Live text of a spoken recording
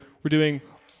we're doing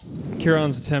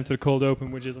Kieran's attempt at a cold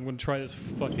open, which is I'm going to try this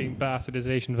fucking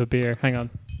bastardization of a beer. Hang on.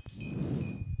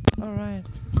 All right.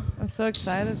 I'm so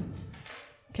excited.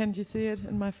 Can't you see it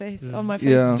in my face? On my face.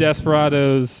 Yeah.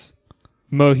 Desperados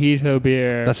mojito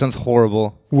beer That sounds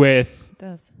horrible. with It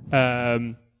does.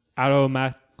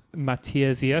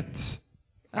 aromatisiert.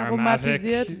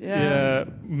 Aromatisiert, yeah.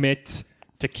 Mit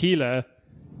Tequila,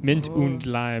 Mint und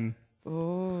Lime.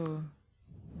 Oh.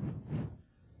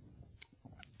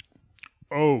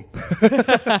 Oh.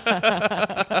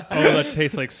 That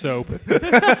tastes like soap. That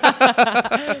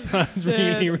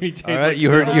really tastes All right, like you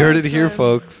soap. heard it here,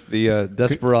 folks. The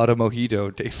Desperado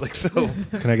Mojito tastes like soap.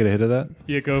 Can I get a hit of that?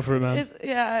 Yeah, go for it, man.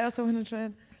 I also want to try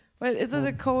it. Well, is it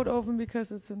a cold open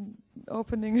because it's an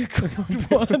opening a cold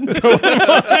one?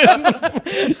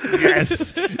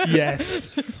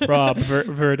 Yes. Rob,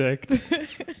 verdict.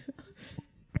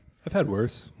 I've had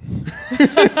worse.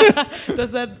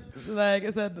 Is that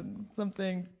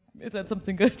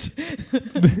something good?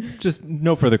 Just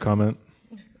no further comment.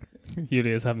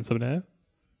 Yulia's having some now.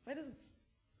 Why does it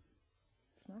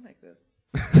smell like this?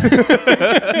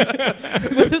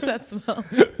 What does that smell?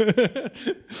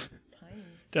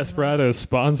 Desperados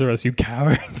sponsor us, you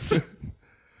cowards.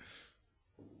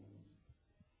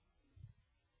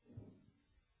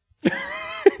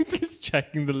 Just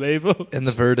checking the label. And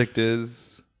the verdict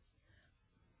is...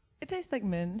 It tastes like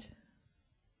mint.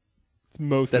 It's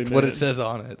mostly That's what it mint. says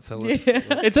on it. So let's,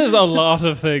 It says a lot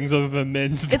of things other than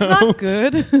mint. It's though. not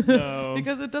good No.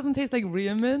 because it doesn't taste like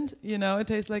real mint. You know, it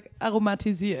tastes like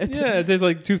aromatisiert. Yeah, it tastes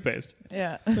like toothpaste.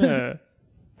 Yeah. Yeah.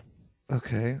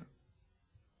 okay.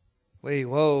 Wait,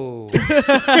 whoa.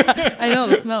 I know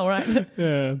the smell, right?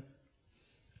 Yeah.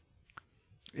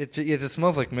 It just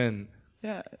smells like mint.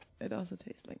 Yeah, it also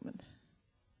tastes like mint.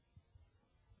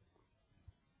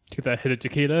 Get that hit of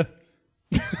tequila.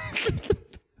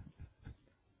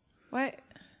 Why?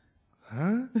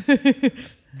 Huh?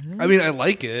 I mean, I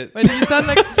like it. Why do you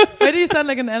sound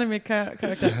like an anime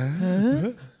character?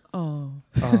 Huh? Oh.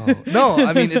 Oh. No,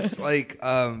 I mean, it's like,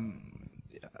 I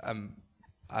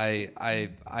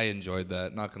enjoyed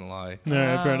that, not gonna lie.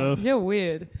 Yeah, fair enough. You're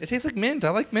weird. It tastes like mint. I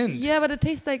like mint. Yeah, but it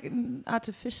tastes like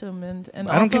artificial mint. And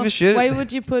I don't also, give a shit. Why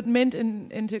would you put mint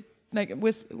into like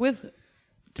with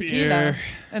tequila Beer.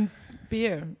 and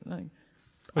beer? Like,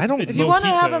 I don't. if you want to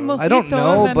have a mojito, I don't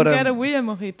know, then but get a weird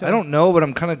mojito. I don't know, but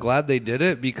I'm kind of glad they did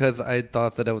it because I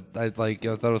thought that I thought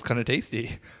it was kind of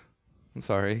tasty. I'm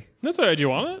sorry. That's all right. Do you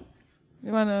want it?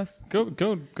 You want to Go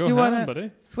you ham, wanna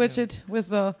buddy. switch it with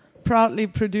the proudly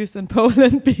produced in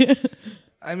Poland beer?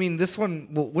 I mean, this one.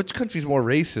 Well, which country's more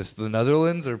racist, the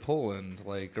Netherlands or Poland?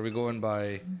 Like, are we going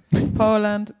by?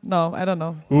 Poland? No, I don't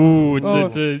know. Ooh, it's Oh.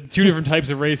 two different types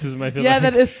of racism. I feel Yeah, like.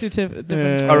 that is two different.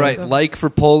 Yeah. All right, types of- like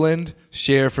for Poland,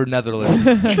 share for Netherlands.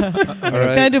 All Can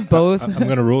I right. do both? I'm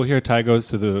going to rule here. Ty goes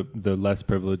to the less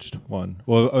privileged one.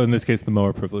 Well, in this case, the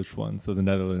more privileged one. So the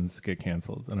Netherlands get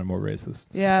canceled and are more racist.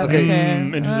 Yeah. Okay.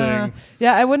 Okay. Interesting.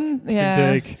 Yeah, I wouldn't. Interesting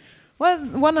Yeah. take. Well,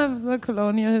 one of the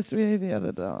colonial history, the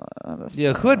other.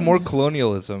 Yeah, who had more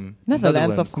colonialism?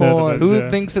 Netherlands, of Netherlands, course. Who yeah.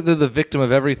 thinks that they're the victim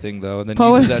of everything, though, and then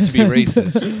Poland. uses that to be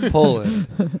racist? Poland.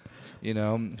 You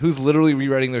know, who's literally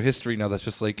rewriting their history now? That's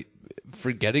just like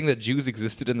forgetting that Jews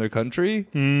existed in their country.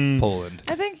 Poland.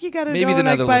 I think you gotta Maybe go the like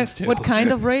by Netherlands, too. what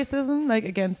kind of racism, like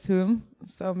against whom.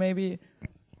 So maybe.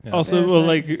 Yeah. Also, There's well,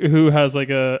 like- like who has like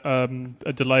a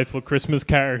delightful Christmas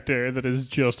character that is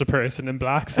just a person in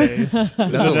blackface?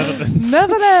 Netherlands.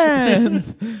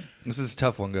 Netherlands. This is a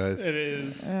tough one, guys. It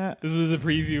is. Yeah. This is a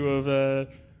preview of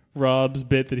Rob's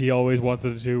bit that he always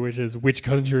wanted to do, which is which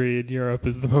country in Europe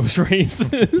is the most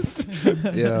racist?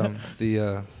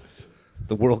 Yeah,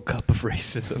 the World Cup of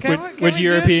racism. Can which we which do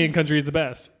European country is the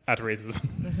best at racism?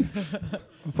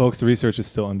 Folks, the research is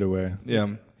still underway. Yeah.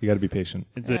 You got to be patient.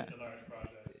 It's Yeah.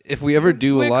 If we ever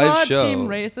do a We're live called show, Team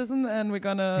Racism, and we're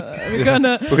gonna we're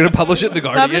gonna publish it in the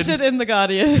Guardian. publish it in the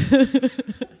Guardian.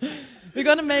 We're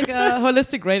gonna make a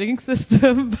holistic rating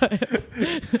system.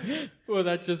 Well,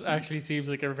 that just actually seems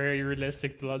like a very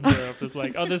realistic blunder of just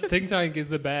like, oh, this think tank is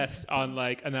the best on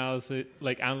like analysis,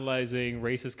 like analyzing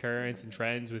racist currents and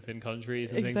trends within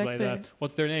countries and things like Exactly. that.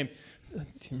 What's their name?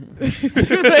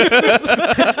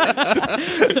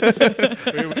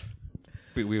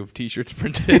 We have T-shirts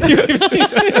printed. We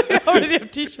already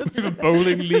have T-shirts. We have a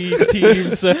bowling league team.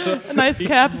 So Nice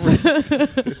caps. Look,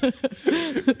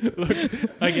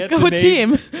 I get Go the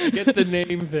name. team. I get the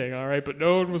name thing, all right, but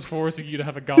no one was forcing you to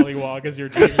have a gollywog as your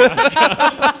team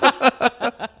mascot.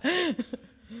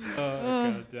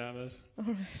 Oh, god damn it! All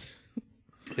right.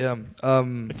 Yeah. I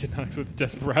did not expect the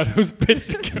Desperados bit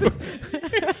to go.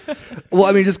 Well,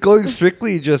 I mean, just going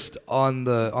strictly just on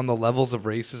the levels of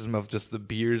racism of just the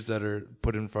beers that are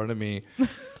put in front of me.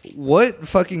 What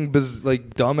fucking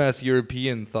like dumbass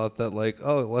European thought that like,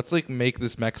 oh, let's like make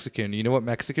this Mexican. You know what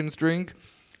Mexicans drink?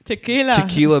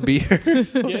 Tequila beer.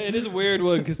 Yeah, it is a weird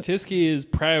one because Tyskie is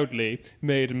proudly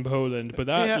made in Poland, but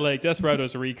that like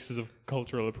Desperados reeks of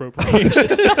cultural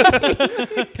appropriation.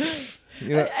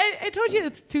 I told you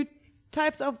it's two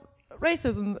types of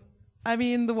racism. I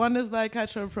mean, the one is like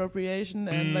cultural appropriation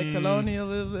and like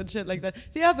colonialism and shit like that.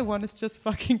 The other one is just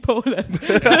fucking Poland.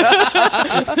 Just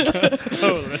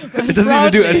Poland. It doesn't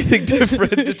even do anything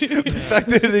different. The fact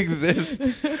that it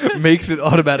exists makes it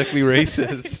automatically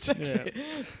racist.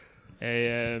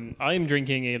 Yeah. I'm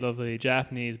drinking a lovely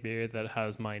Japanese beer that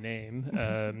has my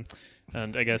name.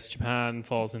 And I guess Japan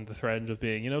falls into the trend of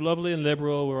being, lovely and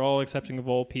liberal. We're all accepting of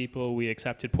all people. We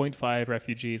accepted 0.5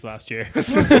 refugees last year.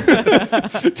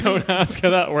 Don't ask how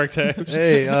that worked out.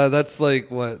 Hey, that's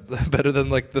like what? Better than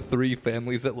like the 3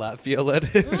 families that Latvia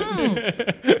let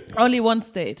in. Only one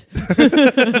state.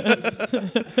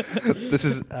 This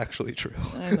is actually true.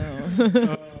 I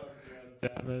know.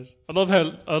 Damn it. I love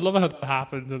how that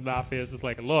happens in Latvia. It's just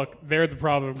like, look, they're the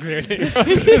problem clearly.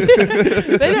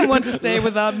 They didn't want to stay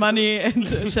without money and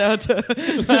shelter.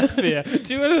 Latvia.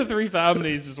 2 out of the 3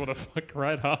 families just want to fuck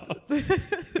right off.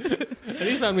 And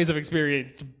these families have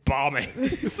experienced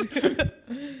bombings.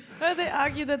 Well, they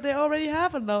argue that they already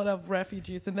have a lot of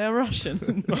refugees and they're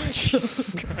Russian. Oh,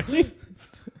 Jesus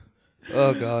Christ.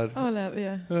 Oh God. Oh,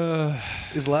 Latvia.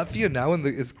 Is Latvia now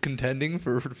is contending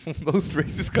for most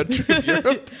racist country of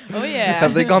Europe? Oh yeah.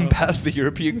 Have they gone past the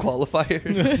European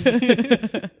qualifiers?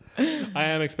 I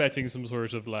am expecting some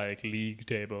sort of like league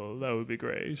table. That would be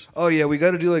great. Oh yeah, we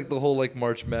got to do like the whole like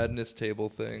March Madness table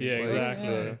thing. Yeah, like,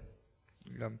 exactly.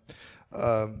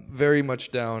 Very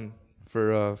much down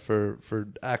for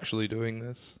actually doing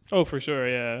this. Oh, for sure,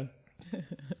 yeah.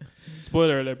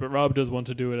 Spoiler alert, but Rob does want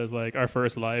to do it as like our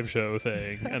first live show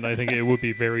thing, and I think it would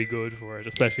be very good for it,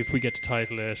 especially if we get to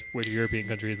title it "Which European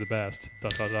country is the best?" ...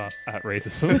 at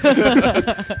racism.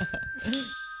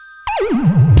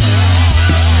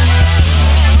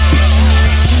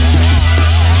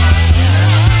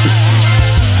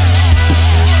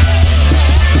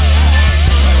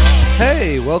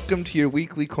 Hey, welcome to your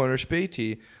weekly Corner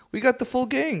Spatey. We got the full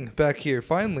gang back here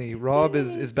finally. Rob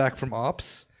is back from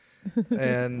ops.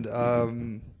 And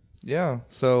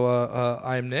so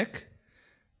I'm Nick.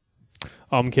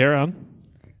 I'm Kieran.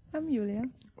 I'm Julia.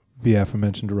 The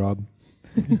aforementioned Rob.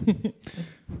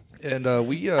 And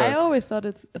we I always thought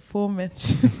it's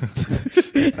aforementioned.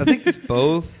 I think it's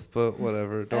both, but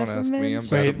whatever. Don't ask me. I'm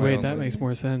bad at my Wait, own that language. makes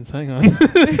more sense. Hang on.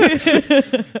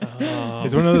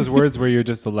 It's one of those words where you're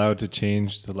just allowed to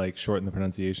change to like shorten the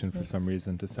pronunciation for some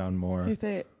reason to sound more. You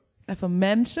say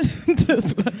aforementioned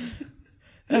as well.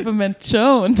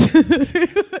 Aforementioned.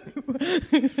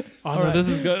 Oh no, this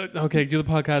is good. Okay, do the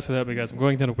podcast without me, guys. I'm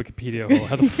going down a Wikipedia hole.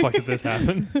 How the fuck did this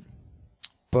happen?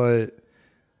 But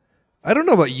I don't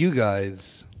know about you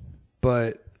guys,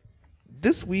 but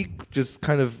this week just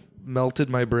kind of melted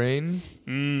my brain.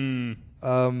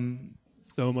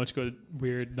 So much good,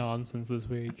 weird nonsense this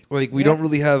week. Like we don't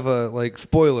really have a like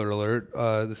spoiler alert.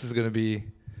 This is going to be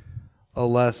a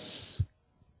less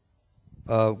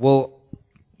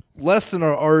less than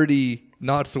our already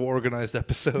not so organized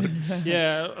episodes.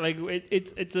 Yeah, like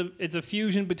it's a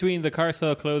fusion between the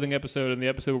Carcel clothing episode and the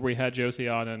episode where we had Josie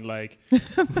on, and like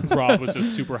Rob was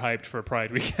just super hyped for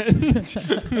Pride weekend.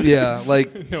 Yeah,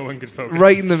 like no one could focus.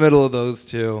 right in the middle of those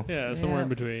two. Yeah, somewhere in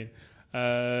between.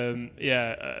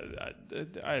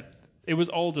 It was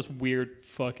all just weird,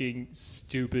 fucking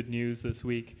stupid news this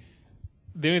week.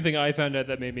 The only thing I found out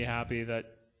that made me happy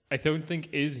that I don't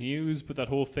think is news, but that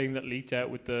whole thing that leaked out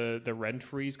with the rent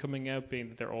freeze coming out, being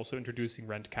that they're also introducing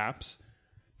rent caps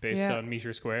based on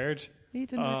meter squared.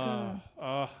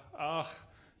 Are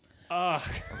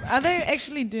they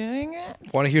actually doing it?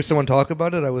 Want to hear someone talk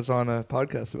about it? I was on a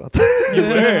podcast about that. You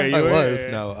were. I was.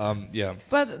 No, yeah.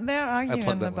 But they're arguing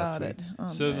plugged that about last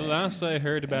it. So the last I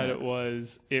heard about it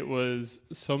was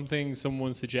something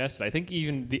someone suggested. I think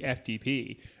even the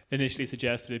FDP initially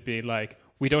suggested it being like,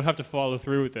 we don't have to follow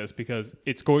through with this because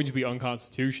it's going to be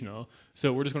unconstitutional.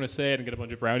 So we're just going to say it and get a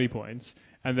bunch of brownie points.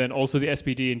 And then also the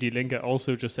SPD and Die Linke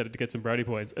also just said it to get some brownie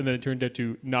points. And then it turned out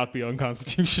to not be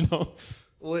unconstitutional.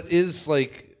 Well, it is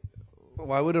like,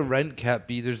 why would a rent cap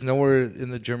be? There's nowhere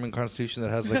in the German constitution that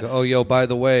has like, oh, yo, by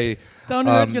the way, Don't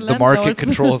hurt your the market landlords.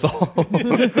 controls all.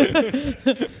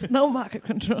 No market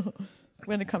control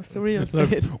when it comes to real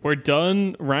Look, estate. we're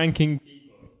done ranking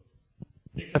people,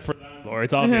 except for that.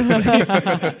 landlords, obviously.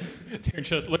 They're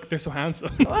just, look, they're so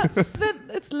handsome. What?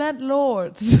 It's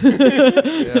landlords.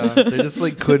 Yeah, they just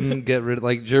like couldn't get rid of,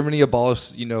 like, Germany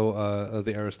abolished,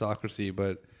 the aristocracy,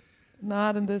 but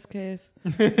Not in this case.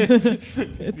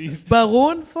 These-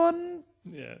 Baron von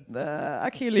yeah.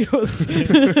 Achilles.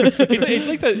 It's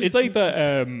like that. It's like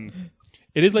that.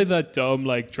 It is like that dumb,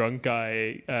 like drunk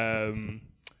guy,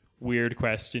 weird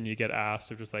question you get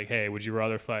asked of just like, hey, would you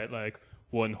rather fight like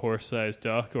one horse-sized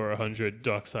duck or 100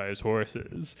 duck-sized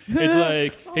horses? It's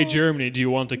like, hey, Germany, do you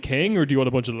want a king or do you want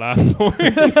a bunch of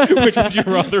landlords? Which would you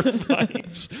rather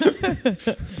fight?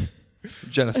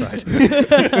 genocide.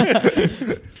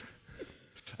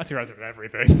 That's your answer to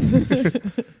everything.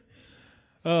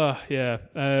 Yeah.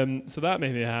 So that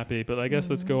made me happy, but I guess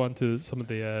let's go on to some of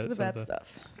the The some bad of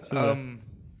stuff.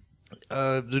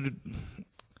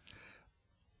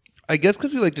 I guess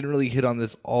because we like didn't really hit on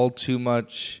this all too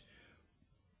much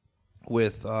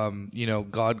with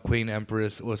God Queen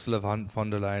Empress Ursula von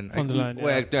der Leyen. Von der Leyen, I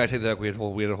yeah. take that back. We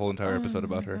had a whole entire episode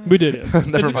about her. We did, yes.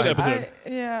 Never It's a good mind. episode.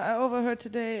 I overheard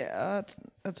today a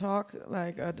talk,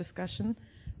 like a discussion,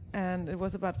 and it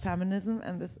was about feminism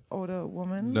and this older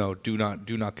woman. No, do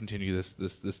not continue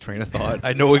this train of thought.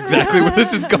 I know exactly where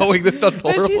this is going. This sounds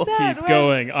But she horrible. said, Keep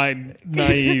going. I'm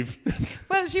naive.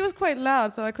 well, she was quite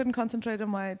loud, so I couldn't concentrate on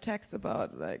my text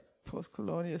about like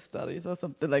post-colonial studies or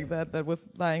something like that that was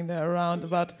lying there around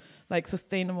about like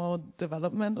sustainable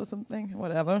development or something,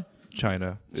 whatever.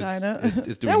 China is doing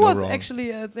There no was wrong.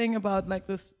 actually a thing about like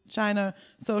this China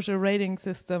social rating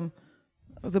system,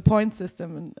 the point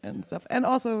system and stuff, and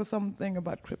also something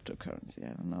about cryptocurrency.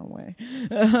 I don't know why.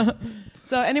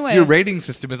 So anyway, Your rating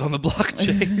system is on the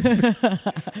blockchain.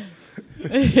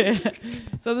 yeah.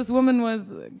 So this woman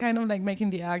was kind of like making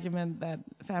the argument that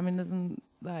feminism,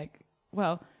 like,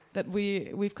 well, that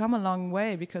we've come a long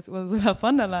way because Ursula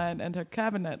von der Leyen and her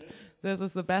cabinet. This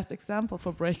is the best example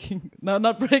for breaking. No,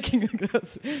 not breaking.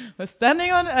 Because we're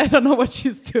standing on it. I don't know what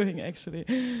she's doing actually,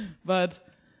 but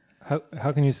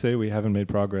How can you say we haven't made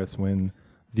progress when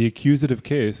the accusative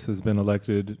case has been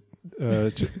elected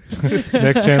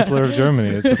next Chancellor of Germany?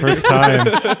 It's the first time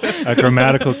a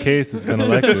grammatical case has been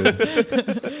elected.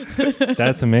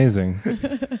 That's amazing.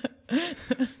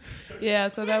 yeah.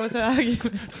 So that was her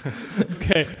argument.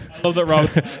 Okay. I love that Rob.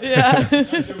 Yeah.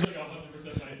 It was like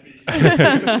 100% my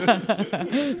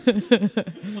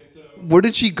speech. Where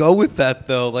did she go with that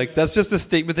though? Like that's just a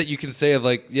statement that you can say of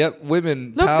like, yep,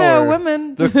 women Look, power. there are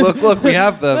women. Look, we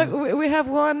have them. Look, we have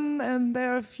one, and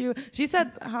there are a few. She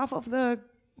said half of the.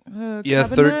 Yeah,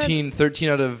 cabinet. 13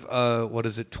 out of what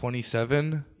is it,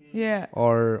 27 Yeah.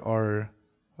 are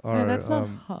Yeah, that's not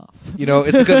half.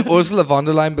 it's because Ursula von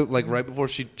der Leyen, but like right before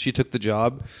she took the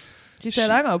job, She said,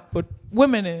 "I'm gonna put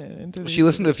women into." she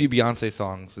listened to a few Beyonce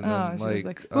songs and Oh, then she was like,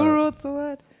 like "Who wrote the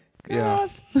word?" yeah.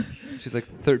 Girls. she's like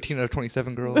 13 out of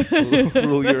 27 girls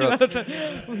rule Europe.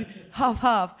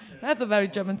 Half. That's a very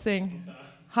German thing.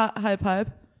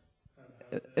 Halb.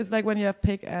 It's like when you have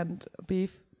pig and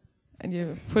beef, and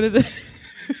you put it in.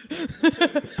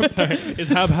 Is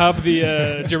have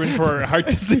the German for heart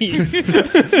disease,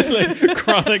 like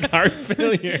chronic heart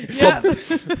failure? Yeah,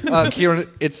 Kieran,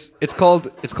 it's called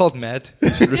Met. You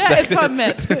should yeah, respect it's called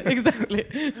Met. Exactly.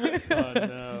 Oh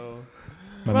no.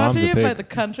 My Brought mom's to a you by pig. the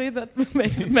country that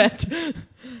made Met.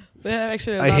 They're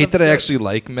actually. I hate that I actually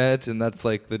like Met, and that's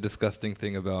like the disgusting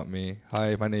thing about me.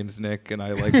 Hi, my name's Nick, and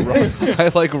I like I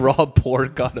like raw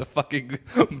pork on a fucking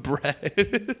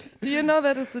bread. Do you know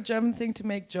that it's a German thing to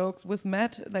make jokes with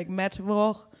Met, like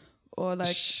Mettwoch, or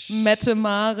like Mette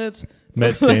Marit,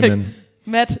 Matt or like Damon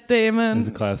Matt Damon. is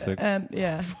a classic. And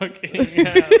yeah, Fucking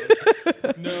hell.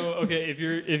 No, okay. If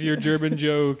your German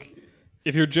joke,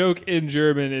 if your joke in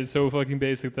German is so fucking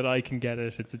basic that I can get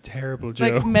it, it's a terrible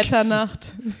joke. like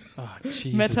Metternacht, Oh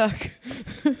Jesus. Mittag.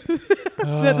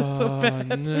 Oh, That is so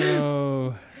bad.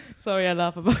 No. Sorry, I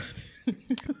laugh about it.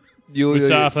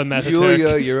 Mustafa Metaturk.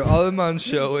 Julia, you're Allman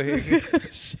showing.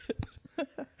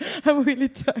 I'm really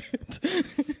tired.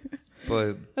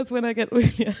 But That's when I get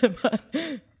really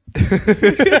mad.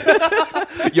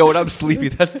 yo, when I'm sleepy,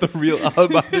 that's the real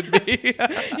Allman in me.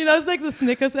 You know, it's like the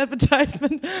Snickers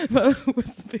advertisement.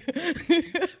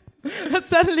 But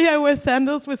suddenly I wear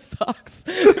sandals with socks.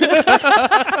 We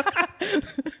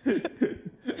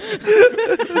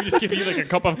just give you like a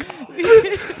cup of coffee.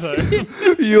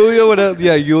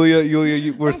 Julia,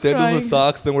 you wear I'm sandals crying. with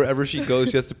socks. Then wherever she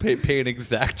goes, she has to pay an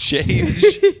exact change.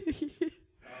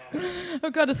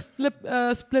 I've got to split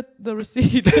the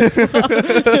receipt as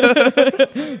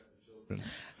well.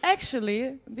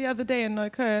 Actually, the other day in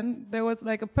Neukölln, there was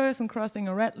like a person crossing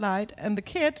a red light, and the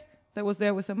kid that was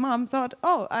there with her mom thought,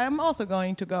 "Oh, I am also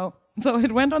going to go." So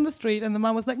it went on the street, and the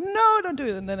mom was like, "No, don't do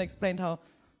it," and then explained how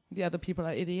the other people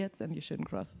are idiots and you shouldn't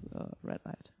cross the red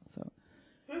light. So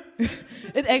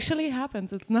it actually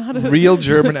happens. It's not a Real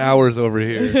German hours over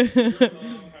here.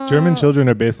 German children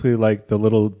are basically like the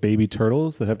little baby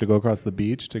turtles that have to go across the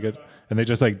beach to get, and they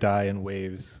just like die in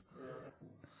waves.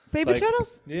 baby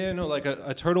turtles. Yeah, no, like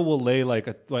a turtle will lay like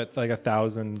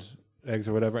 1,000 eggs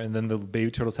or whatever, and then the baby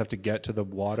turtles have to get to the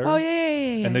water. Oh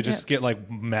yeah. And they just get like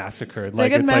massacred. They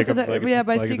Like get it's like, massacred, like it's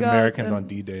by Americans seagulls on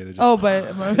D-Day. They just Oh, but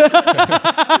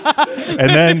and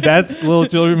then that's little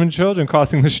German children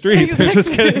crossing the street. They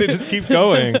just keep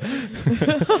going.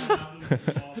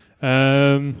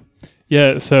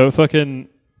 Yeah, so fucking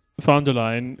von der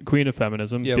Leyen, queen of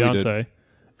feminism, Yeah, we Beyonce.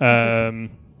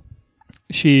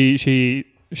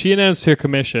 She announced her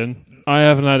commission. I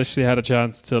haven't actually had a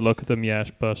chance to look at them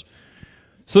yet, but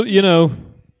so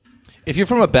If you're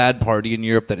from a bad party in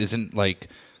Europe that isn't like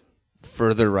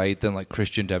further right than like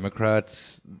Christian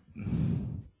Democrats,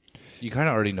 you kind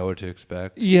of already know what to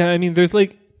expect. yeah, I mean, there's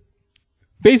like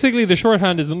basically the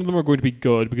shorthand is none of them are going to be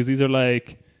good because these are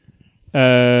like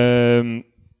because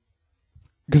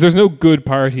there's no good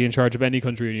party in charge of any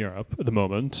country in Europe at the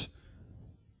moment.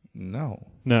 No.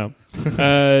 No.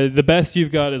 The best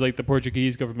you've got is like the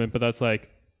Portuguese government, but that's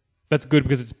good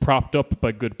because it's propped up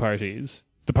by good parties.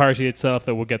 The party itself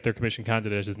that will get their commission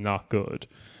candidate is not good.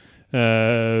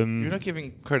 You're not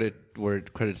giving credit where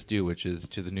credit's due, which is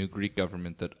to the new Greek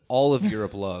government that all of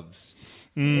Europe loves.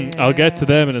 I'll get to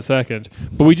them in a second.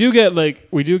 But we do get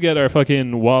our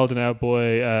fucking wild and out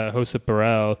boy Josep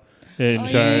Borrell in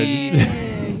charge.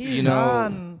 he's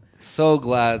on. So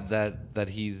glad that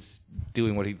he's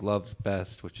doing what he loves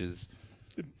best, which is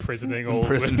Imprisoning old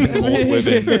imprisoning old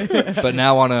women, but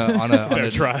now on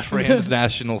a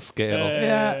transnational scale.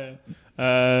 Yeah.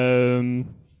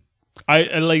 I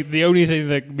like the only thing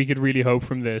that we could really hope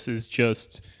from this is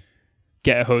just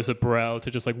get Josep Borrell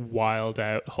to just like wild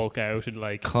out, Hulk out, and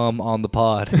like Come on the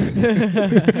pod.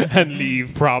 and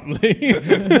leave promptly.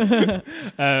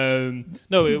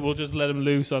 No, it will just let him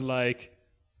loose on like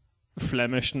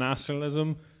Flemish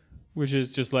nationalism, which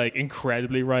is just like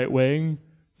incredibly right wing.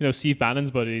 Steve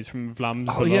Bannon's buddies from Vlaams.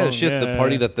 Oh yeah, shit! The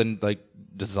party that then like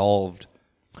dissolved.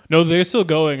 No, they're still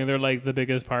going, and they're like the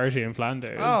biggest party in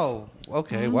Flanders. Oh,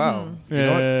 okay, wow. You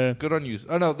know what? Good on you.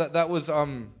 Oh no, that was what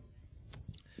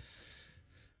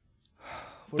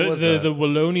was that? The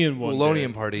Wallonian one.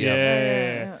 Wallonian party.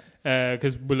 Yeah.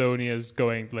 Because Wallonia is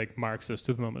going like Marxist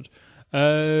at the moment.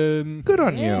 Good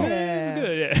on you. Yeah.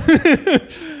 Good, yeah.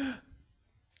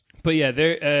 But yeah,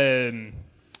 they're.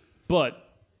 But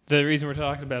the reason we're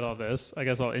talking about all this, I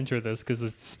guess I'll intro this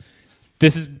because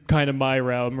this is kind of my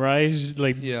realm, right?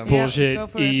 Like bullshit go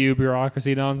for it. EU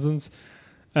bureaucracy nonsense.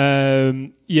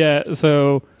 So.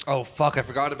 Oh fuck! I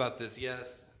forgot about this. Yes.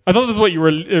 I thought this is what you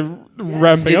were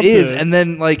ramping up It is, to. and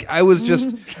then like I was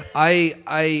just,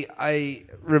 I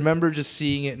remember just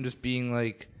seeing it and just being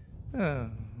like, oh,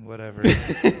 whatever.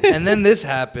 And then this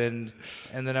happened,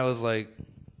 and then I was like,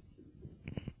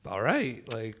 all right,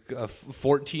 like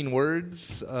 14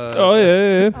 words. Oh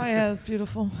yeah, It's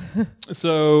beautiful.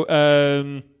 So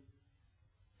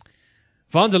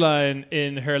von der Leyen,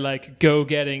 in her like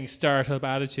go-getting startup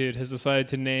attitude, has decided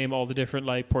to name all the different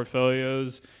like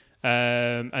portfolios.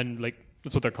 And like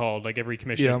that's what they're called. Like every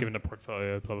commissioner is given a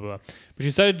portfolio, blah blah blah. But she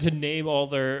decided to name all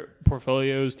their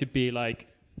portfolios to be like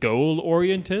goal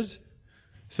oriented.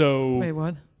 So Wait,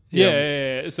 what?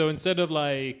 Yeah. So instead of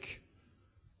like,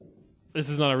 this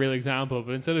is not a real example,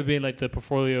 but instead of being like the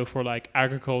portfolio for like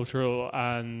agricultural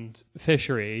and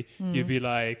fishery, you'd be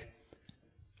like,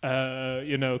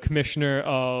 commissioner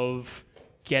of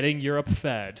getting Europe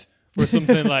fed. Or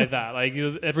something like that. Like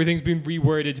everything's been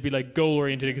reworded to be like goal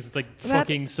oriented because it's like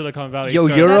fucking Silicon Valley. Yo,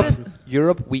 startups.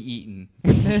 Europe, we eatin'.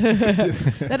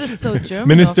 That is so German.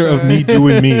 Minister of me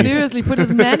doing me. Seriously, put as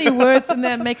many words in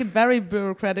there, make it very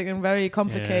bureaucratic and very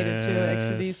complicated to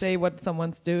actually Yes. say what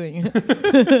someone's doing.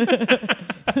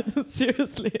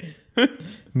 Seriously.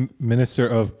 Minister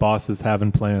of bosses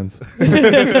having plans.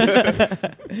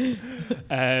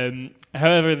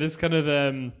 However, this kind of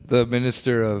The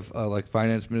minister of like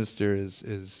finance minister is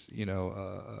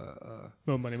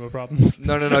more money, more problems.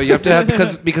 No. You have to have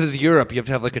because it's Europe. You have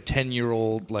to have like a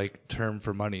 10-year-old like term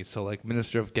for money. So like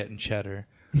minister of getting cheddar.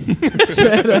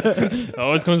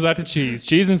 Always comes back to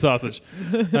cheese and sausage.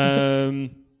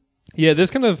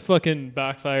 This kind of fucking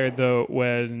backfired though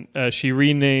when she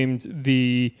renamed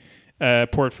the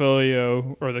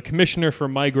portfolio or the commissioner for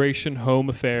migration, home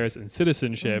affairs, and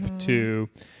citizenship to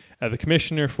the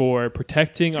commissioner for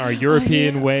protecting our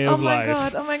European way of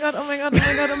life. Oh my god!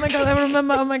 I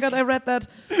remember. Oh my god! I read that.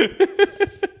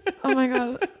 Oh my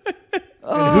god!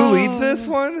 And who leads this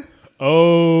one?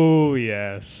 Oh,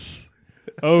 yes.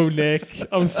 Oh, Nick,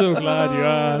 I'm so glad you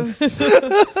asked.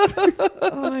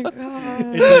 Oh my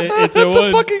god. It's a It's a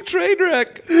one. fucking train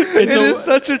wreck. It's It a- is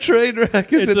such a train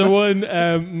wreck. It's Is it a not? one.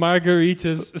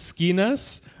 Margaritas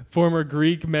Skinas, former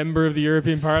Greek member of the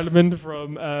European Parliament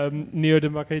from Neo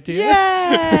Demokratia.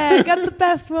 Yeah, got the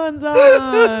best ones on.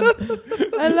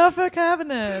 I love her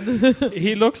cabinet.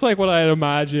 He looks like what I'd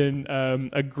imagine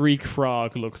a Greek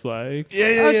frog looks like.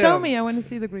 Yeah. Oh, show me. I want to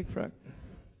see the Greek frog.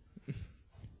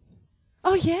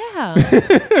 Oh yeah.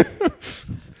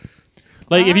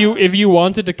 Like if you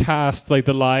wanted to cast like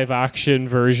the live action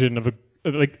version of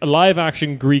a live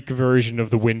action Greek version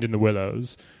of The Wind in the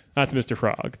Willows, that's Mr.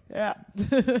 Frog. Yeah.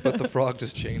 But the frog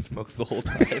just chain smokes the whole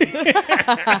time.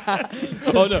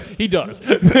 Oh no, he does.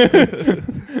 Do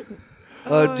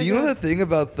you know that thing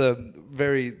about the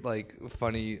very like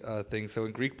funny thing? So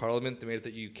in Greek Parliament, they made it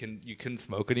that you couldn't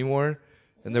smoke anymore,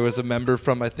 and there was a member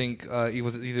from I think he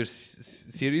was either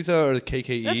Syriza or the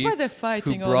KKE. That's why they're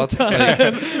fighting who all brought the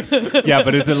time. Yeah,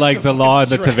 but is it like the law in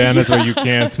the tavernas where you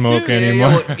can't smoke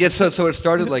anymore? So it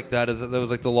started like that. There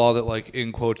was like the law that like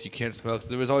in quotes you can't smoke. So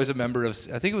there was always a member of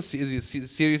I think it was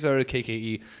Syriza or the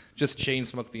KKE just chain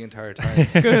smoked the entire time.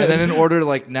 And then in order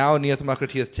like now Neo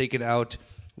Demokratia has taken out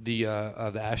the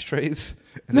ashtrays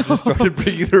and they just started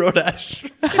bringing their own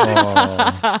ashtrays.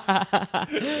 I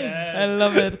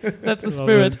love it. That's the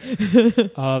spirit.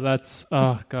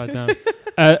 Goddamn.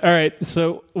 All right,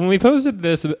 so when we posted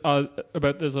this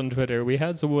about this on Twitter, we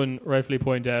had someone rightfully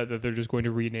point out that they're just going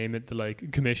to rename it the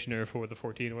like commissioner for the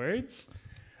 14 words,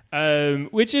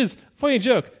 which is funny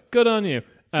joke. Good on you.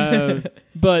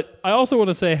 But I also want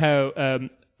to say how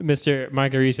Mr.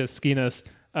 Margaritas Skinas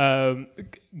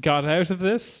got out of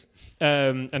this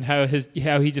and how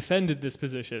he defended this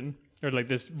position or like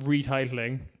this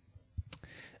retitling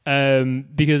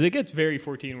because it gets very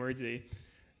 14 wordsy.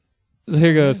 So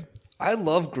here goes. I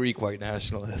love Greek white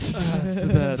nationalists. That's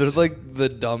the best. They're like the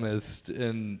dumbest.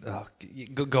 And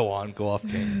go off,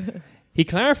 King. He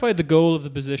clarified the goal of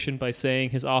the position by saying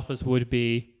his office would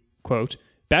be, quote,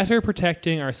 better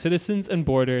protecting our citizens and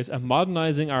borders and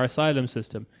modernizing our asylum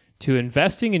system, to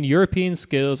investing in European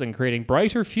skills and creating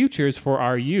brighter futures for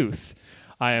our youth.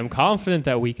 I am confident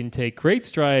that we can take great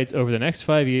strides over the next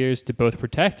 5 years to both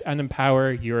protect and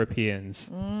empower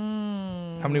Europeans.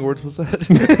 How many words was that?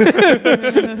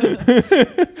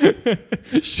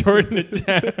 Shorten it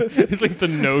down. It's like the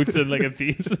notes in like a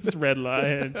thesis red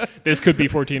line. This could be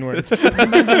 14 words.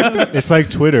 It's like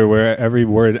Twitter, where every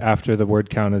word after the word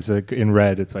count is like in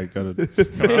red. It's like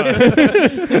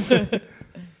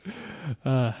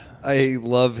I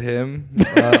love him.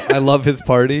 I love his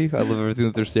party. I love everything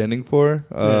that they're standing for.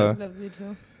 Loves you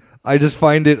too. I just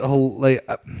find it like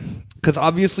because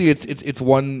obviously it's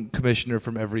one commissioner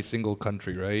from every single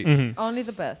country, right? Mm-hmm. Only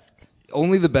the best.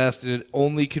 Only the best, and it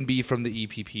only can be from the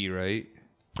EPP, right?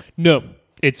 No,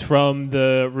 it's from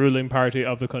the ruling party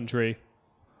of the country.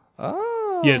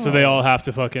 Oh, Yeah, so they all have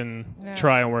to fucking Yeah.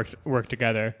 try and work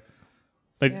together.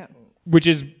 Like, Yeah. which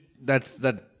is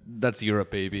that's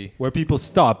Europe, baby. where people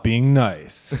stop being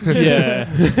nice. yeah.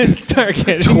 Start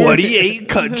getting 28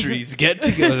 countries get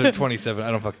together. 27.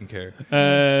 I don't fucking care.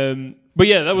 But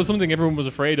yeah, that was something everyone was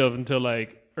afraid of until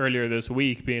like earlier this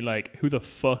week, being like, who the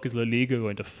fuck is La Liga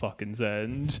going to fucking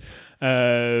send?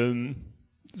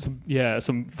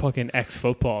 Some fucking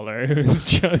ex-footballer who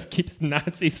just keeps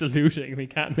Nazi saluting. We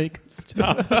can't make him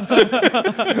stop.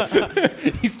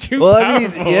 He's too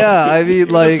powerful. I mean, He's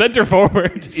a like, center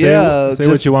forward. yeah, Say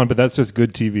what you want, but that's just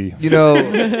good TV. you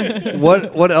know,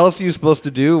 what else are you supposed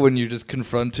to do when you're just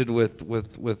confronted with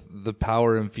the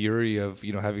power and fury of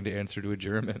having to answer to a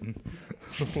German?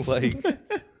 Like,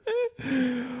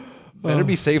 better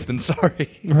be safe than sorry.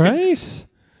 Right?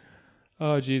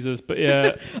 Oh, Jesus. But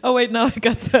yeah. Oh wait, now I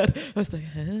got that. I was like,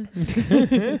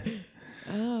 huh?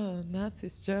 Oh,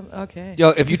 Nazis, German. Okay. Yo,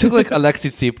 if you took like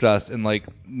Alexis Tsipras and like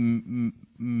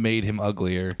made him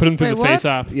uglier, Put him through Wait, the what? face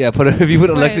app. yeah, if you put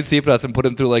Wait. Alexis Tsipras and put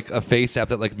him through like a face app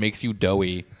that like makes you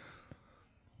doughy,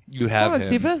 you have Oh,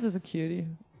 him. Tsipras is a cutie.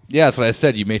 Yeah, that's what I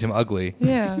said. You made him ugly.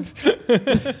 Yeah.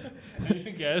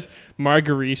 Get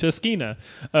Margarita Skina.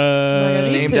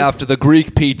 Margarita. Named Eaters. after the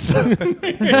Greek pizza.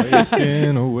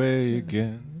 Wasting away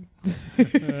again.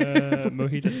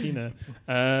 Mojita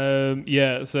Skina.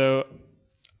 Yeah, so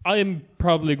I am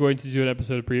probably going to do an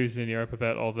episode of Previously in Europe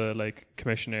about all the like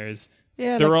commissioners.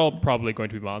 Yeah. They're like all probably going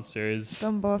to be monsters.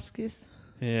 Dombrovskis,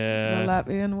 the Yeah.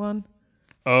 Latvian one.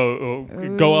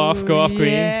 Go off,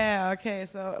 Queen. Yeah, okay.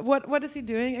 So what is he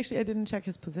doing? Actually, I didn't check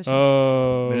his position.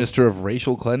 Oh, Minister of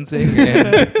Racial Cleansing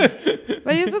and,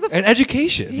 But he's the and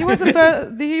Education.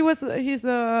 He's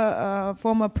the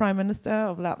former prime minister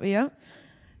of Latvia.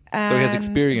 So he has And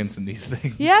experience in these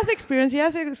things. He has experience. He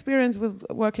has experience with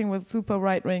working with super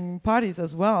right-wing parties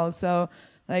as well. So,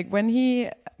 like when he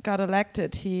got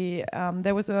elected,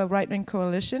 there was a right-wing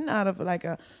coalition out of like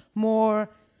a more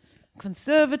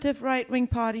conservative right-wing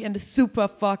party and a super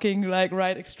fucking like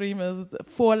right extremist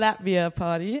for Latvia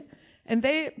party, and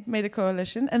they made a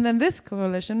coalition. And then this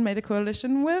coalition made a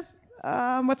coalition with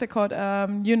what's it called?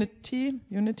 Unity.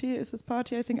 Unity is this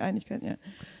party, I think. Einigkeit, yeah.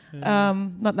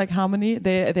 Not like Harmony.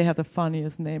 They have the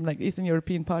funniest name. Like Eastern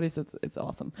European parties, it's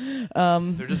awesome.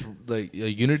 They're just like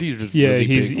Unity is just yeah, really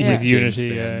he's big he's James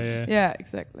Unity. fans. Yeah. Yeah,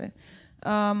 exactly.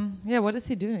 What is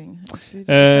he doing? Actually,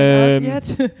 did you find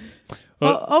out yet?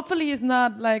 well- Hopefully he's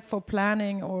not like for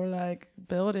planning or like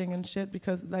building and shit,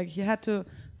 because like he had to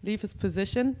leave his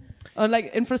position, or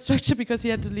like infrastructure, because he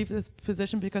had to leave his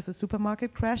position because the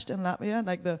supermarket crashed in Latvia.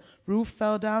 Like the roof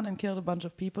fell down and killed a bunch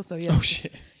of people. So yeah. Oh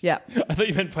shit! Yeah. I thought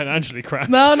you meant financially crashed.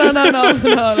 No.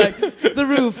 Like the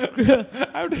roof.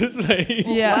 How does like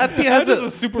Yeah. Latvia how has does a a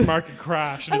supermarket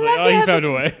crash? And And it's like, oh, Latvia he has found a-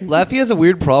 a way. Latvia has a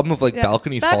weird problem of like Yeah.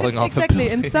 balconies falling off. Exactly.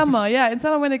 Of In buildings. summer, in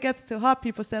summer when it gets too hot,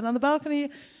 people stand on the balcony.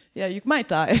 Yeah, you might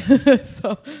die.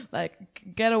 So, like,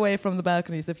 get away from the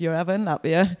balconies if you're ever in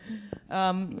Latvia.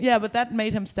 But that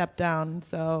made him step down.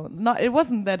 So, it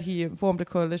wasn't that he formed a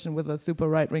coalition with a super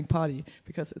right-wing party,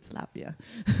 because it's Latvia.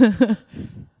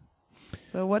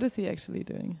 So, what is he actually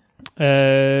doing?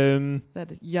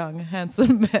 That young,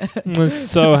 handsome man. It's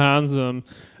so handsome.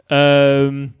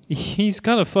 He's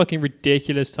got a fucking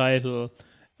ridiculous title.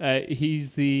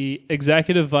 He's the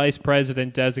executive vice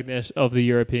president designate of the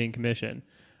European Commission.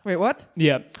 Wait, what?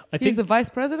 Yeah, He's the vice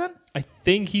president? I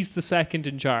think he's the second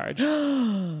in charge.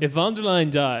 If von der Leyen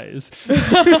dies,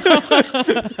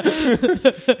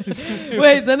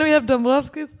 Wait, then we have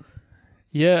Dombrovskis?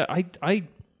 yeah,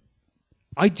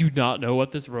 I do not know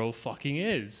what this role fucking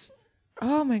is.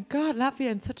 Oh my God, Latvia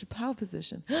in such a power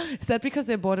position. Is that because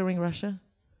they're bordering Russia?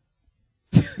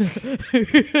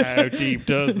 How deep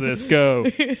does this go?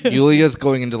 Yulia's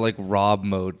going into like Rob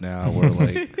mode now, where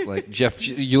like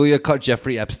Yulia caught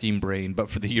Jeffrey Epstein brain, but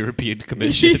for the European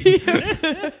Commission.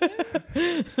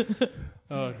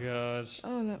 Oh god.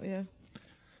 Oh, Latvia.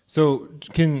 So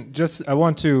I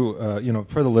want to,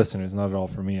 for the listeners, not at all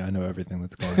for me. I know everything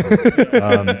that's going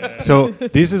on. So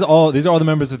these are all the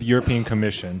members of the European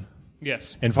Commission,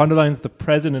 Yes. and von der Leyen's the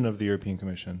president of the European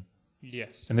Commission,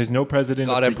 Yes. and there's no president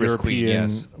God of the Empress European. Queen,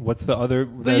 yes. What's the other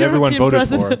The that everyone European voted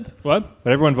president. for? What?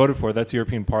 But everyone voted for. That's the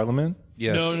European Parliament.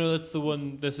 Yes. No, that's the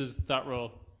one. This is that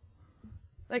role.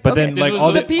 Like, But okay, then, This like was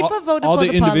all the the people voted all for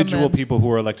the the individual parliament. people who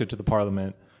were elected to the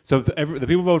parliament. So the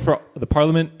people voted for the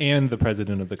parliament and the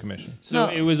president of the commission. So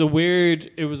No. it was a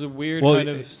weird Well, kind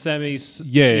of semi.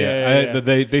 Yeah.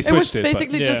 They it switched was it.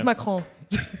 basically but- just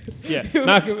Yeah.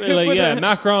 Macron.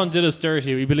 Macron did us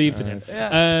dirty. We believed in him. Nice.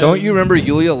 Yeah. Don't you remember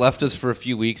Yulia left us for a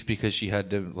few weeks because she had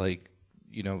to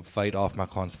fight off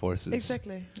Macron's forces?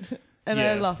 Exactly. And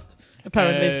Yeah. I lost,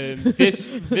 apparently.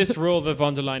 This role that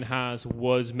von der Leyen has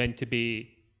was meant to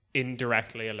be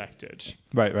indirectly elected,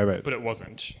 Right. but it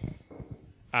wasn't,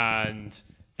 and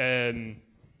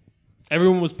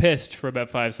everyone was pissed for about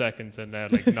 5 seconds, and now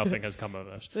nothing has come of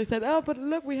it. They said, oh, but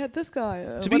look, we had this guy.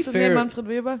 To be What's his fair- name? Manfred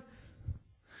Weber?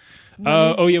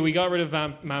 We got rid of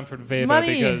Manfred Weber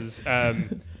Money. because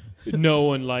no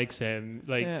one likes him.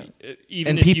 Yeah.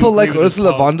 Even And if you people like agree with his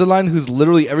Ursula pol- von der Leyen, who's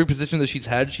literally every position that she's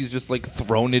had, she's just like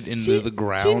thrown it into the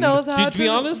ground. She knows how To be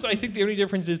honest, I think the only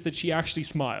difference is that she actually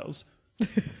smiles.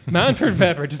 Manfred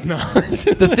Weber does not.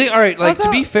 The thing, all right, like Also-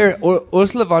 to be fair,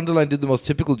 Ursula von der Leyen did the most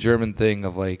typical German thing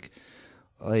of like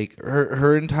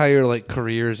her entire like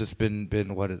career has just been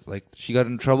what is like she got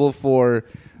in trouble for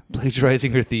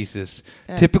plagiarizing her thesis.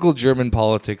 Yeah. Typical German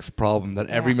politics problem that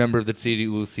every Yeah. member of the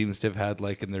CDU seems to have had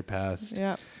like in their past.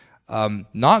 Yeah.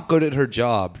 Not good at her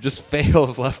job, just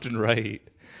fails left and right.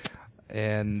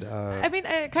 And I mean,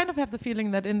 I kind of have the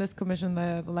feeling that in this commission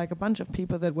there's like a bunch of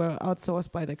people that were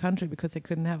outsourced by the country because they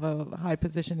couldn't have a high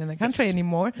position in the country Yes.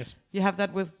 anymore. Yes. You have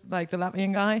that with like the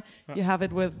Latvian guy. Yeah. You have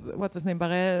it with what's his name,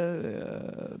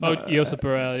 Barel. Josep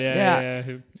Borrell, Yeah.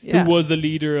 who Yeah. was the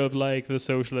leader of like the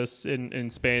socialists in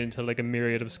Spain until like a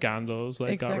myriad of scandals got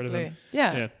rid of Exactly. him.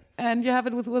 Yeah. Yeah. And you have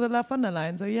it with Ursula von der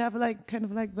Leyen. So you have like kind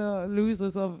of like the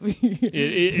losers of.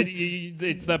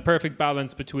 It's that perfect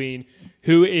balance between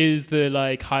who is the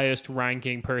like highest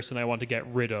ranking person I want to get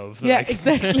rid of. Yeah, like,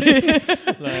 exactly.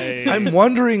 like, I'm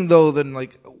wondering though, then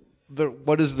like,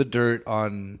 what is the dirt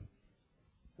on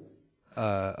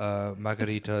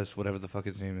Margaritas, whatever the fuck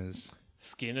his name is.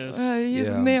 Skinners. He's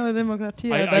Yeah.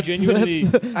 Neo-Demokratia. I genuinely-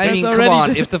 I mean, that's come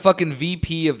already on. If the fucking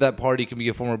VP of that party can be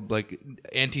a former like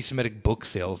anti-Semitic book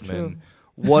salesman, True.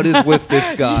 what is with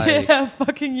this guy? Yeah,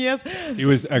 fucking yes. He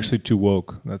was actually too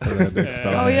woke. That's how they had to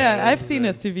expel Oh him. yeah, I've seen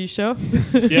his TV show.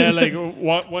 Yeah, like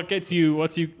what gets you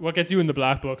in the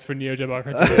black books for Neo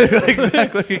Democrats?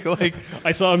 Exactly. Like,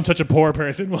 I saw him touch a poor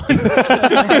person once.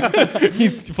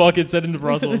 He's fucking sent him to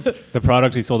Brussels. The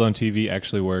product he sold on TV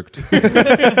actually worked.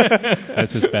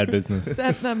 That's just bad business.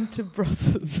 Sent them to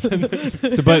Brussels.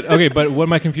 But what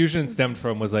my confusion stemmed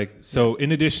from was like, so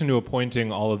in addition to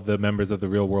appointing all of the members of the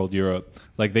Real World Europe,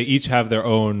 like they each have their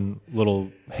own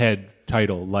little head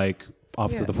title, like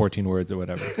Office of the 14 Words or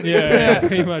whatever. Yeah,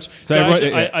 pretty much. So everyone-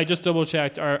 actually, yeah. I just double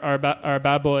checked our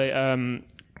bad boy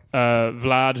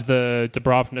Vlad the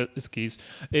Dubrovskis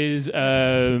is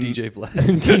DJ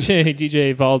Vlad.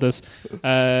 DJ Valdis.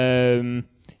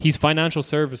 He's financial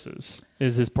services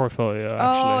is his portfolio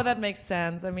actually. Oh, that makes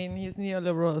sense. I mean, he's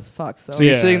neoliberal as fuck. So, So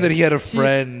you're Yeah. saying that he had a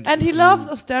friend, and he loves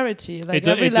austerity. Like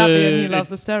every Latvian, he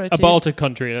loves austerity. a Baltic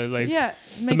country. Like Yeah,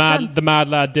 the makes mad sense. the mad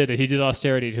lad did it. He did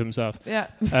austerity to himself. Yeah.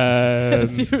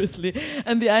 Seriously. Seriously.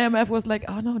 And the IMF was like,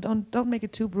 "Oh no, don't make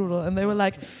it too brutal." And they were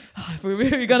like, oh,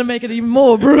 "We're gonna make it even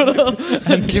more brutal."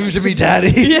 give it to me, daddy.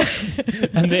 Yeah,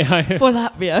 And they for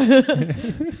Latvia.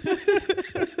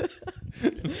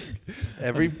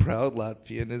 Every proud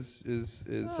Latvian is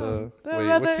they're wait,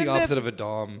 rather- what's the they're- opposite of a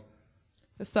dom?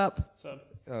 Stop.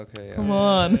 Okay, yeah. Come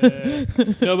on.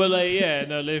 no, but like yeah,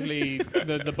 no, literally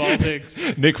the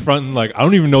Baltics. Nick Fronten, like, I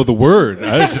don't even know the word.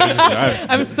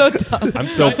 I'm so dumb. I'm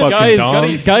so fucking guys,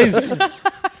 dumb. guys,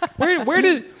 where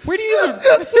do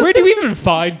you even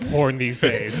find porn these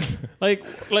days? Like,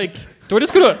 do I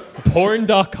just go to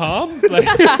porn.com? Like,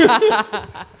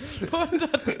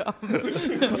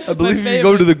 I believe if you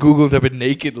go to the Google and type in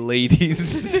naked ladies,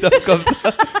 stuff comes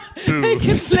up.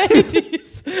 boobs.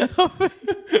 Ladies.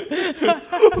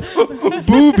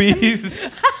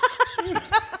 Boobies.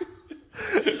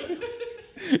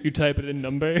 You type it in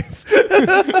numbers. I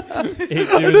put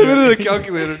it in a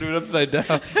calculator, do it upside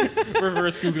down.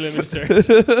 Reverse Google image search.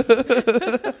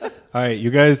 All right, you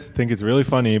guys think it's really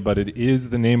funny, but it is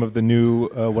the name of the new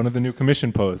one of the new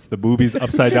commission posts. The boobies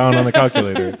upside down on the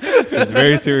calculator. It's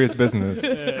very serious business.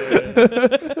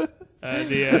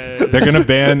 They're gonna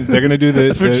ban. They're gonna do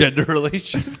For the gender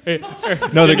relations. No, they're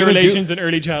Gender gonna do- relations and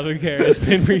early childhood care has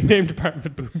been renamed Department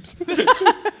of Boobs.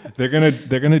 they're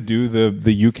gonna do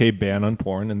the UK ban on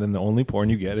porn, and then the only porn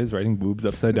you get is writing boobs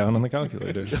upside down on the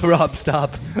calculator. Rob,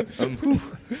 stop.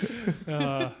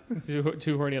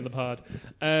 Too horny on the pod.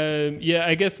 Yeah,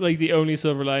 I guess like the only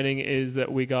silver lining is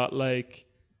that we got like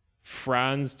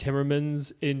Franz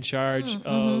Timmermans in charge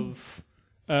of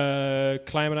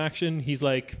climate action. He's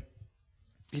like,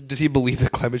 Does he believe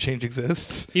that climate change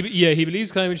exists? he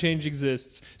believes climate change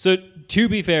exists. So to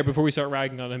be fair, before we start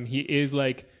ragging on him,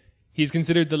 he's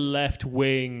considered the left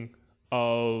wing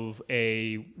of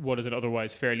what is an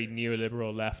otherwise fairly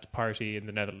neoliberal left party in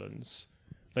the Netherlands.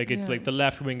 Like it's like the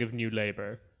left wing of New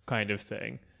Labour kind of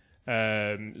thing.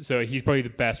 So he's probably the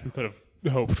best we could have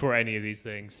hoped for any of these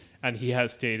things. And he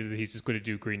has stated that he's just going to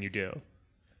do Green New Deal.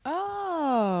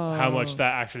 Oh. How much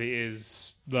that actually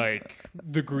is like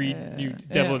the Green New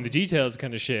Devil in the details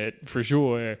kind of shit for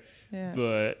sure. Yeah.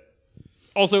 But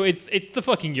also it's the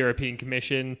fucking European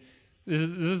Commission. This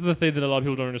is the thing that a lot of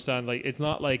people don't understand. Like it's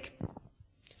not like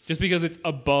just because it's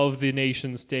above the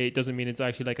nation state doesn't mean it's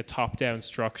actually like a top-down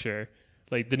structure.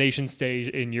 Like the nation state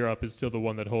in Europe is still the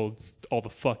one that holds all the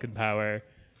fucking power.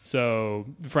 So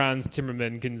Franz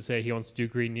Timmermans can say he wants to do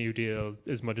Green New Deal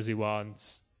as much as he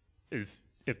wants.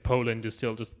 If Poland is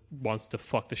still just wants to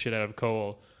fuck the shit out of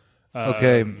coal.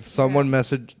 Okay, someone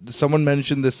mentioned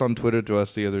this on Twitter to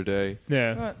us the other day.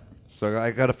 Yeah. What? So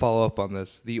I got to follow up on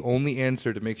this. The only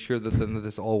answer to make sure that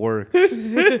this all works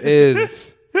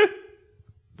is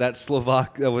that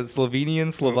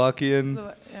Slovakian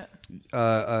So,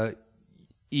 yeah.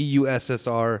 EU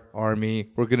SSR army.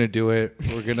 We're gonna do it.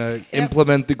 We're gonna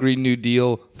implement the Green New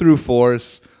Deal through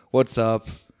force. What's up?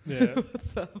 Yeah.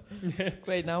 What's up?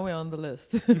 Great, now we're on the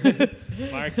list.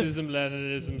 Marxism,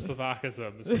 Leninism,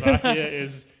 Slovakism. Slovakia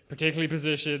is particularly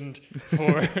positioned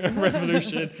for a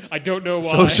revolution. I don't know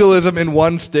why. Socialism in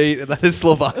one state, and that is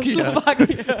Slovakia.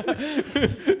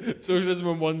 Socialism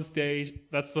in one state,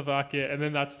 that's Slovakia, and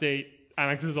then that state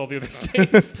annexes all the other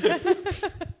states.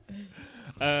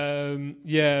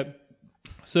 Yeah.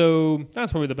 So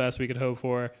that's probably the best we could hope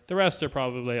for. The rest are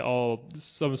probably all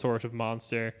some sort of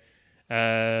monster.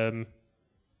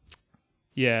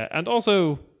 Yeah, and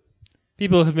also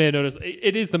people have made notice.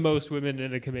 It is the most women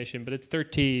in a commission, but it's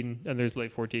 13, and there's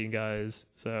like 14 guys.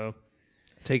 So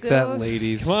Take Still- that,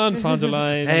 ladies. come on, von der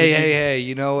Leyen. Hey,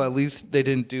 you know, at least they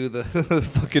didn't do the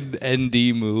fucking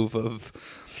ND move of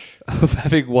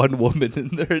having one woman in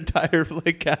their entire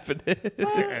like cabinet.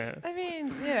 Yeah. I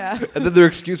mean, yeah. And then their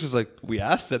excuse was like, we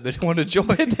asked them, they didn't want to join.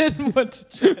 I didn't want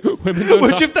to. Women don't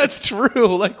Which, talk- if that's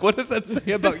true, like, what does that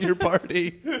say about your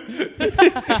party? no,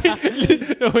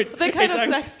 it's They're kind it's of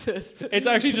actually, sexist. It's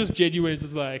actually just genuine. It's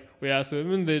just like, we ask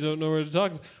women, they don't know where to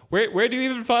talk. Where do you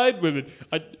even find women?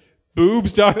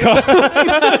 Boobs.com. I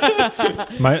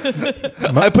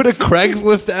put a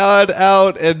Craigslist ad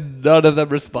out, and none of them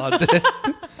responded.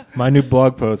 My new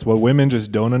blog post: what women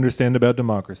just don't understand about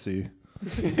democracy.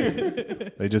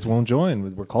 They just won't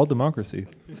join. We're called democracy.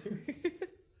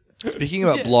 Speaking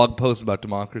about blog posts about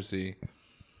democracy,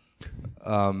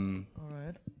 All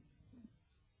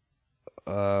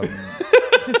right.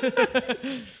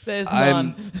 There's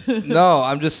none.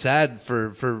 I'm just sad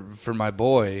for my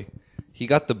boy. He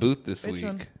got the boot this Which week.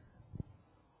 one?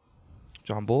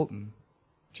 John Bolton.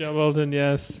 John Bolton,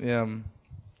 yes. Yeah.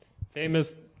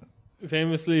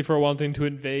 Famously for wanting to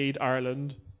invade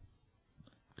Ireland.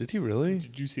 Did he really?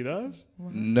 Did you see that?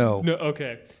 No. No,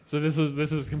 okay. So this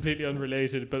is completely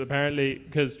unrelated, but apparently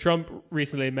because Trump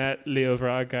recently met Leo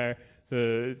Varadkar,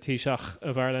 the Taoiseach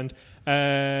of Ireland.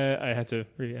 I had to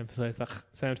really emphasize that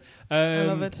sound. I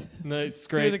love it. No, it's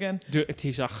Do great. it again. Do it,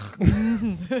 Taoiseach.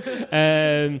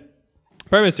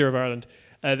 Prime Minister of Ireland.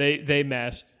 They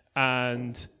met,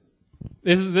 and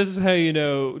this is how you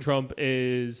know Trump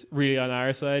is really on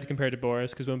our side compared to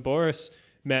Boris. Because when Boris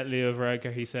met Leo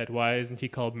Varadkar, he said, "Why isn't he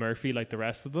called Murphy like the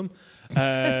rest of them?"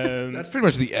 That's pretty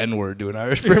much the N word to an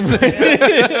Irish person.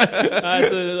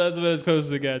 that's about as close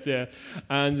as it gets, yeah.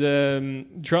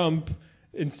 And Trump,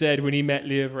 instead, when he met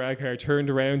Leo Varadkar, turned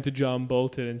around to John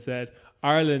Bolton and said,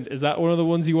 "Ireland, is that one of the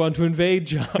ones you want to invade,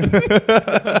 John?"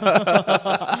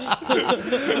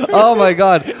 Oh my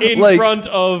God! In Like, front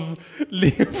of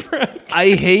Leo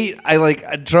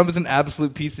Varadkar. Trump is an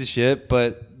absolute piece of shit,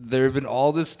 but there have been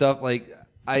all this stuff. Like,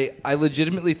 I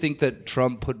legitimately think that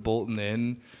Trump put Bolton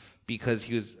in because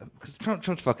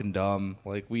Trump's fucking dumb.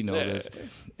 Like, we know this.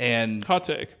 And Hot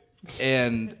take.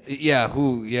 don't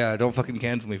fucking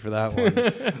cancel me for that one.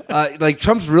 Like,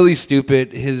 Trump's really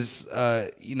stupid. His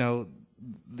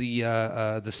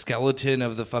the skeleton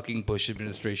of the fucking Bush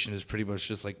administration is pretty much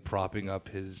just like propping up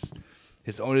his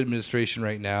own administration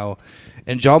right now.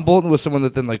 And John Bolton was someone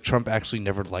that then like Trump actually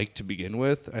never liked to begin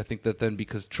with. I think that then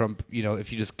because Trump,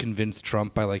 if you just convince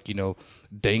Trump by like,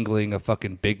 dangling a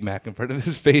fucking Big Mac in front of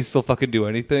his face, he'll fucking do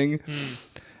anything.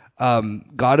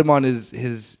 Got him on his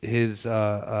in his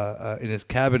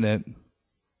cabinet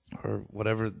or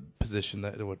whatever position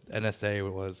that what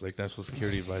NSA was, like National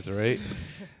Security Advisor, right?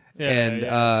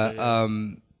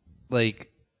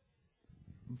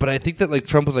 But I think that like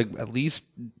Trump was like at least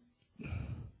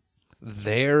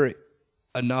there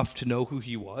enough to know who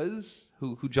he was,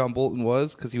 who John Bolton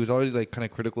was, because he was always like kind of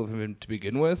critical of him to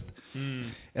begin with.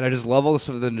 And I just love all the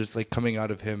stuff then just like coming out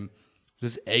of him,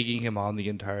 just egging him on the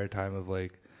entire time of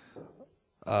like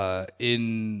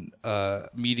in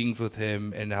meetings with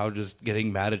him, and how just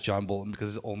getting mad at John Bolton because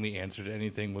his only answer to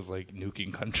anything was like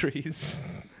nuking countries.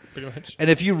 Pretty much. And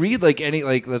if you read like any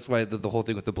like that's why the whole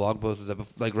thing with the blog post is that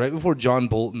like right before John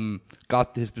Bolton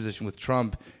got to his position with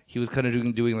Trump, he was kind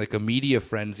of doing like a media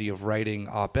frenzy of writing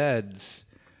op-eds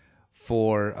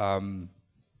for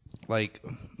like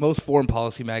most foreign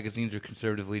policy magazines are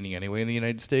conservative leaning anyway in the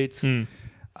United States.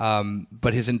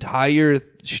 But his entire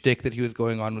shtick that he was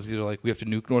going on was either like we have to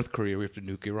nuke North Korea, we have to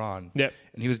nuke Iran. Yep.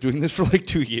 And he was doing this for like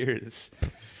 2 years,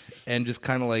 and just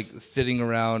kind of like sitting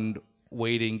around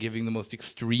waiting, giving the most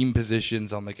extreme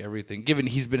positions on like everything. Given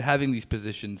he's been having these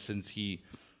positions since he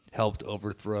helped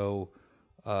overthrow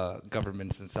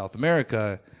governments in South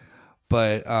America,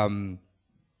 but it was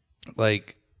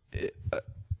like,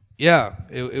 yeah,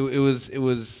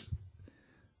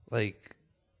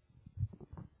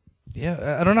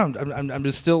 I don't know. I'm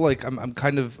just still like I'm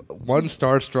kind of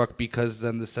starstruck because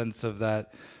then the sense of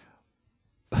that.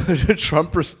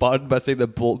 Trump responded by saying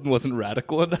that Bolton wasn't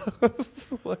radical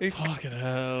enough. Like, Fucking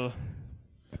hell.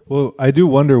 Well, I do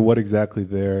wonder what exactly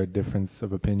their difference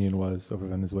of opinion was over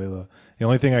Venezuela. The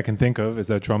only thing I can think of is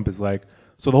that Trump is like,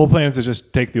 so the whole plan is to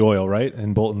just take the oil, right?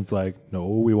 And Bolton's like, no,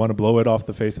 we want to blow it off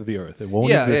the face of the earth. It won't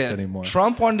exist anymore.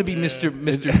 Trump wanted to be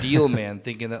Mr. Deal Man,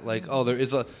 thinking that like, oh, there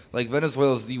is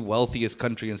Venezuela is the wealthiest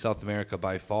country in South America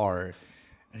by far,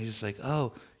 and he's just like,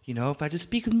 oh. If I just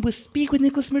speak with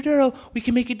Nicolas Maduro, we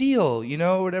can make a deal,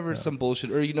 or whatever, some bullshit.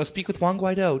 Or, speak with Juan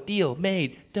Guaido, deal,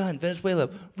 made, done, Venezuela,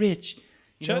 rich,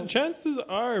 Chances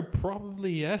are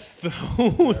probably yes, though.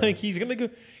 Like he's gonna go.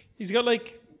 He's got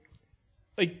like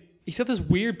he's got this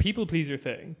weird people pleaser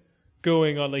thing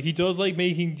going on. Like he does like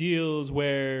making deals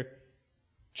where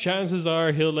chances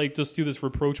are he'll like just do this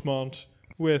rapprochement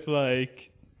with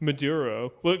like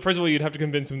Maduro. Well, first of all, you'd have to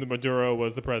convince him that Maduro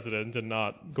was the president and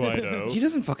not Guaido. He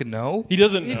doesn't fucking know. He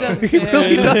doesn't He know. doesn't. He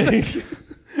really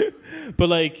doesn't. But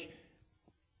like.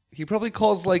 He probably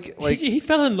calls like He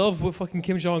fell in love with fucking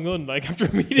Kim Jong Un like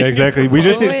after meeting. Yeah, exactly. We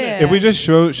just Oh, yeah. if we just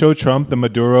show Trump the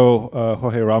Maduro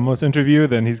Jorge Ramos interview,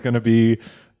 then he's going to be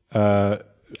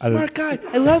smart guy.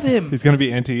 I love him. he's going to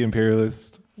be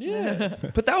anti-imperialist. Yeah,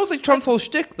 But that was like Trump's whole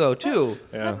shtick, though, too.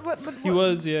 Yeah. But he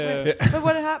was. Yeah, But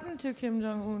what happened to Kim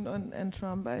Jong Un and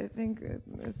Trump? I think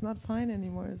it's not fine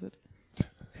anymore, is it?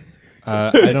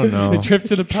 I don't know. they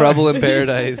drifted apart. Trouble in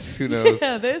paradise. Who knows?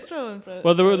 Yeah, there's trouble in front.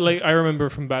 Well, there were like I remember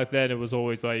from back then. It was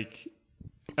always like,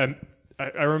 I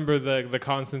remember the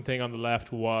constant thing on the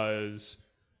left was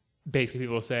basically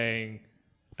people saying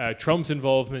Trump's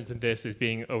involvement in this is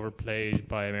being overplayed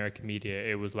by American media.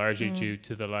 It was largely due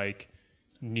to the like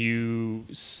new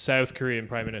South Korean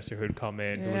prime minister who'd come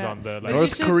in who was Yeah. on the like But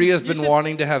North you Korea's should- been you should-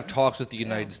 wanting to have talks with the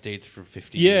United States for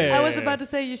 50 Yeah. years. I was about to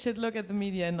say you should look at the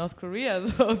media in North Korea,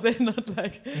 though they're not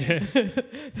like they're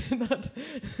not.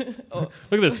 look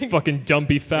at this fucking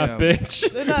dumpy fat Yeah.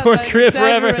 bitch. They're not North like Korea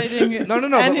forever. exaggerating No,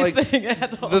 but like anything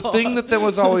at all. the thing that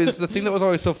was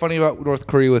always so funny about North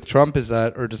Korea with Trump is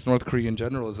that, or just North Korea in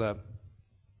general, is that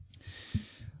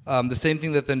the same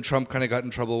thing that then Trump kind of got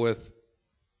in trouble with.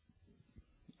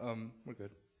 We're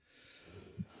good.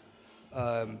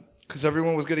 Because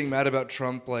everyone was getting mad about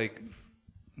Trump, like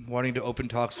wanting to open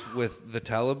talks with the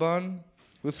Taliban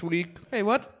this week, Wait,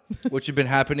 what? which had been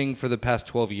happening for the past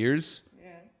 12 years. Yeah.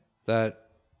 That,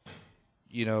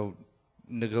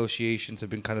 negotiations have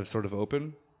been kind of sort of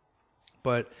open.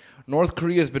 But North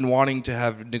Korea has been wanting to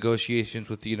have negotiations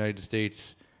with the United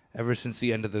States ever since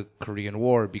the end of the Korean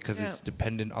War because Yeah. it's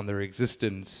dependent on their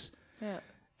existence. Yeah.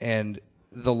 And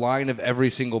the line of every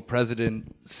single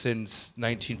president since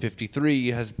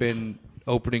 1953 has been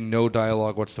opening no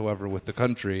dialogue whatsoever with the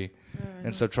country.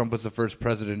 And so Trump was the first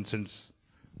president since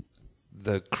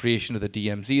the creation of the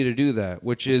DMZ to do that,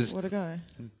 which is What a guy.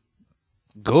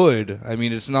 good. I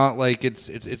mean, it's not like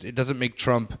it doesn't make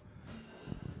Trump,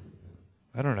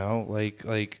 I don't know,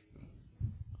 like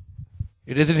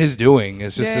it isn't his doing.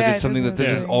 It's just Yeah, that yeah, it's it something isn't that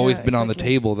his has doing. always Yeah, been on the exactly.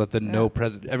 table that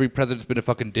Yeah. every president's been a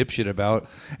fucking dipshit about,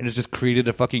 and it's just created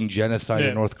a fucking genocide Yeah.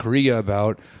 in North Korea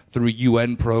about through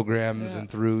UN programs Yeah. and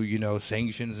through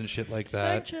sanctions and shit like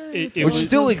that, It which was-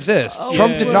 still exists. Oh,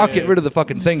 Trump yeah. did not Yeah. get rid of the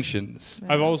fucking sanctions.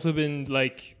 I've also been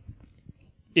like,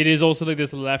 it is also like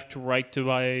this left-right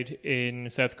divide in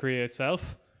South Korea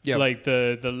itself. Yeah. Like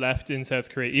the left in South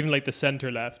Korea, even like the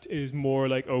center left, is more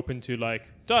like open to like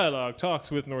dialogue, talks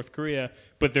with North Korea.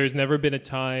 But there's never been a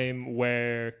time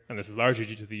where, and this is largely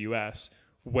due to the US,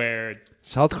 where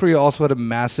South Korea also had a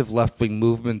massive left-wing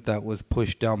movement that was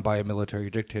pushed down by a military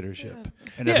dictatorship,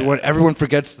 and Yeah. everyone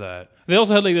forgets that. they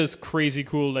also had like this crazy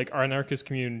cool like anarchist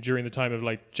commune during the time of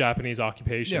like Japanese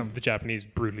occupation, Yeah. the Japanese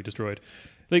brutally destroyed.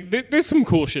 Like there's some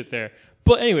cool shit there.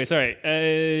 But anyway, sorry.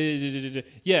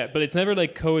 Yeah, but it's never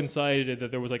like coincided that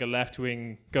there was like a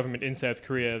left-wing government in South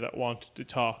Korea that wanted to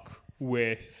talk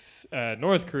with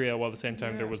North Korea, while at the same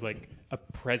time there was like a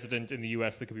president in the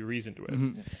US that could be reasoned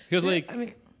with. Because like I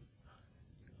mean,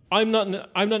 I'm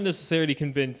not necessarily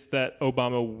convinced that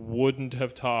Obama wouldn't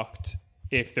have talked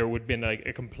if there would have been like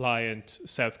a compliant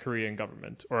South Korean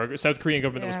government or a South Korean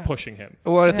government that Yeah. was pushing him.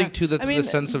 Well, I yeah. think too that I mean, the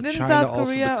sense of didn't China South also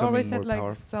Korea becoming always more had like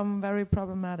powerful. some very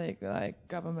problematic like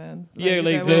governments. Yeah, like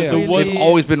they the- were Yeah, the one- they've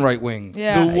always been right wing.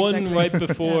 Yeah, the one exactly.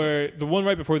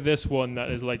 right before this one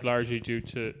that is like largely due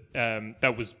to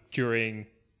that was during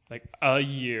like a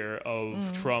year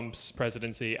of Trump's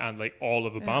presidency and like all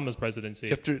of Obama's presidency.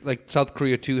 After like South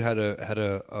Korea too had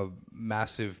a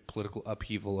massive political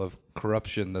upheaval of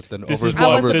corruption that then This is I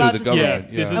was overthrew about the to government.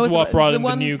 say- this I is was what about- brought the in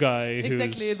one- the new guy.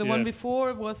 Exactly. who's, The one yeah.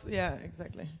 before was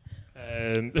exactly.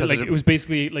 Like President- it was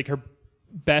basically like her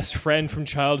best friend from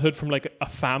childhood from like a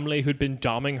family who'd been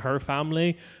doming her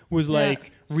family was like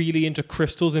really into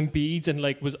crystals and beads and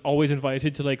like was always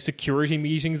invited to like security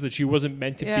meetings that she wasn't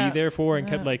meant to Yeah. be there for and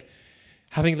kept Yeah. like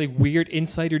having like weird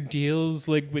insider deals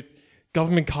like with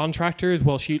government contractors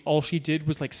while all she did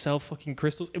was like sell fucking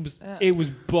crystals. It was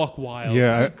buck wild.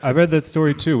 Yeah, I read that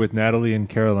story too with Natalie and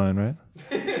Caroline, right?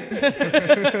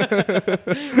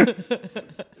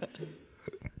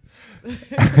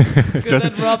 Good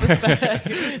Just- that Rob is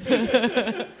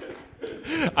back.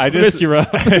 I missed you, Rob.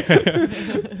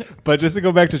 But just to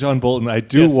go back to John Bolton, I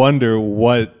do Yes. wonder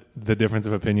what the difference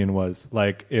of opinion was.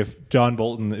 Like if John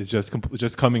Bolton is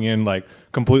just coming in like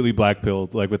completely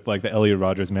black-pilled, like with like the Elliot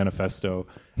Rodgers manifesto,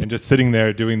 and just sitting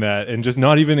there doing that, and just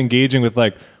not even engaging with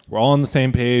like, we're all on the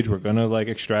same page. We're gonna like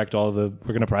we're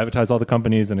gonna privatize all the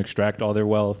companies and extract all their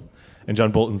wealth. And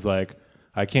John Bolton's like,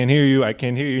 I can't hear you. Like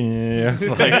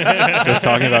just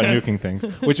talking about nuking things,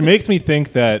 which makes me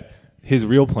think that his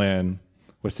real plan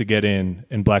was to get in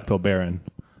and blackpill Barron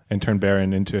and turn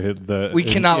Barron into We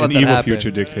cannot let an that evil happen. future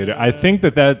dictator. I think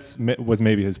that was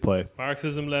maybe his play.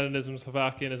 Marxism, Leninism,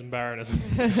 Slovakianism,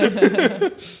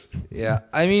 Baronism. Yeah,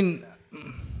 I mean,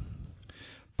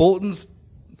 Bolton's...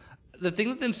 The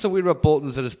thing that's so weird about Bolton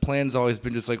is that his plan's always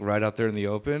been just, like, right out there in the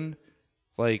open.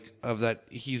 Like, of that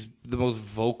he's the most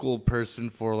vocal person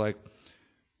for, like,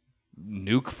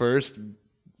 nuke first.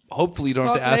 Hopefully you don't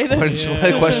have to ask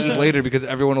questions later because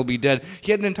everyone will be dead.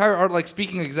 He had an entire article, like,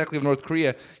 speaking exactly of North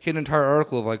Korea, he had an entire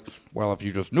article of, like, well, if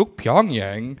you just nuke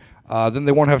Pyongyang, then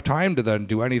they won't have time to then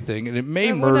do anything, and it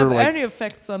may murder, won't have like... any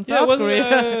effects on South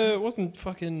Korea. Wasn't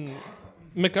fucking...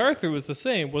 MacArthur was the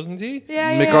same, wasn't he?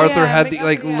 MacArthur had the,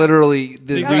 like, literally...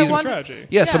 The exact reason, strategy.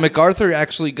 yeah, so MacArthur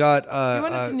actually got... He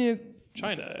wanted to nuke...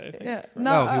 China, I think. Yeah. he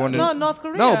No, wanted... North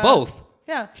Korea. No, both.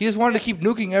 Yeah. He just wanted to keep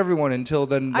nuking everyone until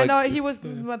then, like... I know, he was...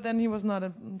 But then he was not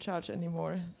in charge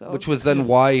anymore. So Which was then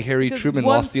why Harry Because Truman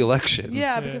once- lost the election.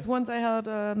 Yeah, because once I held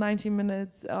a 90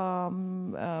 minutes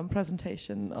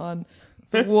presentation on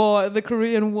the war, the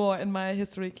Korean War in my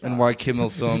history class. And why Kim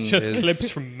Il-sung It's just is... clips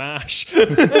from MASH.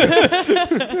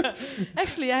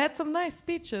 Actually, I had some nice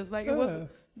speeches. Like it was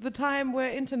the time where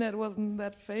internet wasn't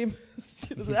that famous.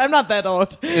 I'm not that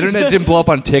old. Internet didn't blow up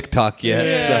on TikTok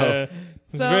yet, so...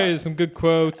 There's some good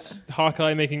quotes.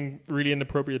 Hawkeye making really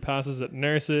inappropriate passes at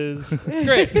nurses. It's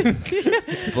great.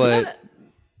 But...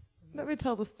 Let me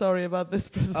tell the story about this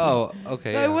presentation. Oh,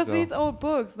 okay. No, yeah, it was go. these old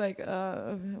books, like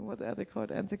what are they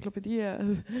called? Encyclopedia,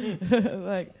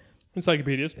 like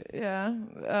Encyclopedias. yeah.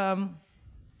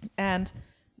 And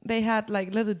they had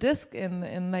like little disc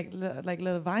in like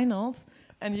little vinyls,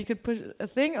 and you could push a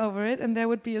thing over it, and there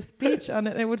would be a speech on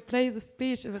it. And it would play the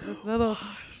speech with this little.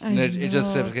 And it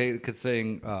just kept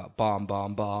saying, bomb,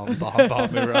 bomb, bomb, bomb,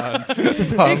 bomb, Iran.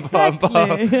 Bomb, bomb,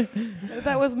 bomb. Exactly.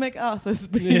 That was MacArthur's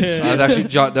speech. Yeah.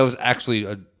 That was actually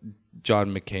a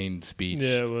John McCain speech.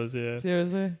 Yeah, it was, yeah.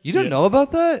 Seriously? You don't know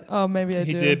about that? Oh, maybe I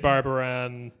He do. did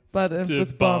Barbaran, but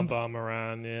with bomb. bomb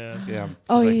Iran, yeah. Yeah.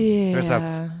 Oh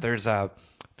It's yeah.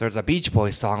 There's a Beach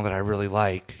Boys song that I really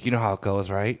like. You know how it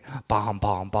goes, right? Bomb,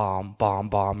 bomb, bomb, bomb,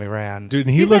 bomb, Iran. Dude,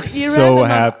 and he He's looks like Iran so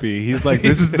and happy. He's like,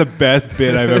 this is the best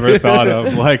bit I've ever thought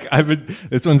of. Like,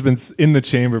 this one's been in the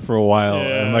chamber for a while.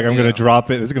 Yeah. I'm like, I'm going to drop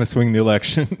it. This is going to swing the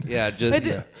election. Yeah, just... Wait,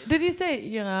 yeah. did he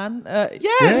say Iran? Yes!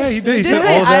 Yeah, he did. He Didn't said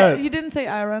say all that. He didn't say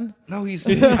Iran. No, he's...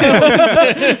 That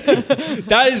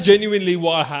is genuinely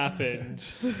what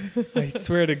happened. I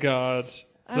swear to God.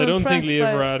 'Cause I'm I don't think impressed Leo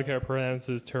by- Varadkar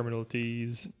pronounces terminal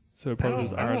T's. So it probably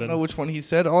was I don't Ireland. know which one he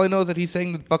said. All I know is that he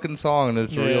sang the fucking song and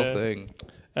it's a real Yeah. thing.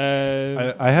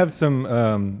 I have some. I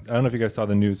don't know if you guys saw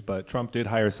the news, but Trump did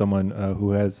hire someone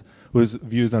whose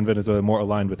views on Venezuela are more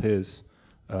aligned with his,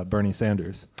 Bernie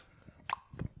Sanders.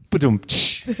 Ba-dum.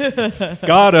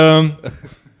 Got him.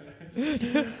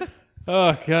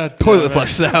 Oh, God. Toilet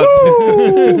flush sound.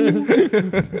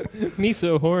 Me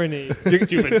so horny.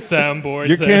 Stupid soundboard.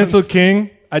 You're canceled, King.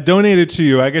 I donated to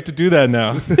you. I get to do that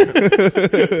now.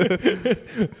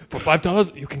 For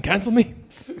 $5, you can cancel me.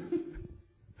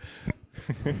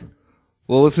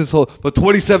 What was his whole... For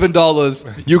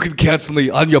 $27, you can cancel me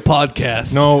on your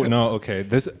podcast. No, okay.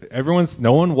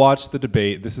 No one watched the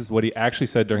debate. This is what he actually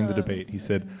said during the debate. He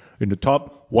said, in the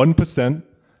top 1%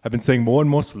 have been saying more and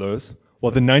more slurs,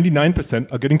 while the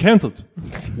 99% are getting canceled.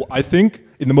 Well, I think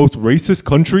in the most racist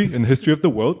country in the history of the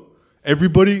world,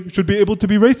 everybody should be able to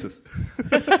be racist.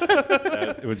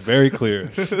 It was very clear.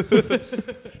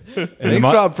 Thanks,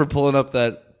 Rob, for pulling up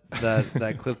that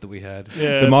clip that we had.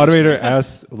 Yeah, The moderator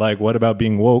asked, like, what about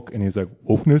being woke? And he's like,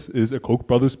 wokeness is a Koch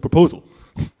brothers proposal.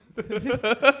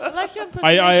 I like your impersonation,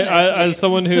 I actually. as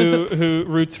someone who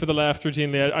roots for the left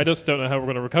routinely, I just don't know how we're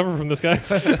going to recover from this,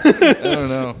 guys. I don't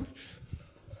know.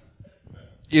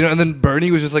 You know, and then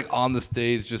Bernie was just like on the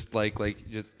stage, just like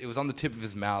it was on the tip of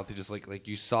his mouth. He just like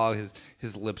you saw his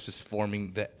lips just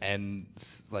forming the N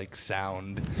like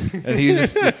sound, and he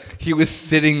was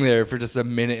sitting there for just a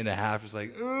minute and a half, just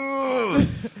like, ugh!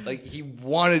 Like he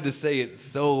wanted to say it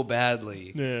so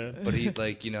badly, Yeah. but he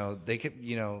like they kept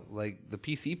like the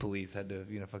PC police had to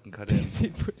fucking cut in.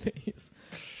 PC police.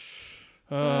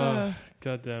 Oh,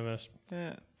 God damn it.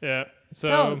 Yeah. Yeah.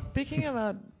 So speaking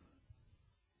about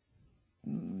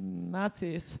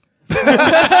Nazis,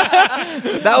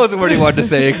 That was the word he wanted to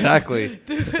say exactly.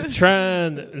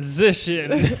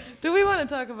 Transition. Do we want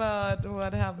to talk about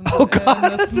what happened Oh,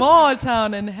 God. in a small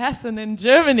town in Hessen in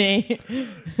Germany?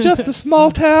 Just a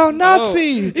small town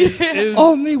Nazi. Is-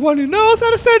 Only one who knows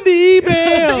how to send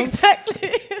emails.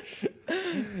 Exactly.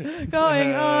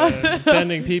 Going on.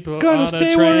 Sending people Gonna on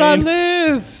stay a where I train.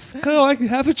 live so I can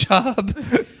have a job.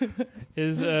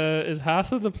 Is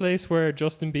Hassa the place where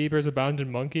Justin Bieber's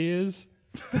abandoned monkey is?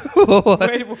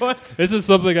 Wait, what? This is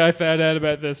something I found out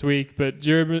about this week, but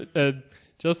Justin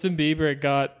Bieber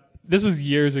got. This was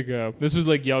years ago. This was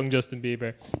like young Justin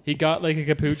Bieber. He got like a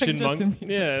capuchin Justin monkey.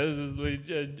 Yeah, this is like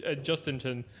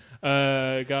Justinton.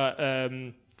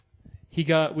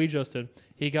 Justin.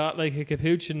 He got like a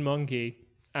capuchin monkey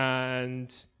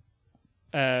and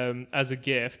as a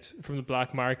gift from the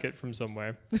black market from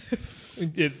somewhere.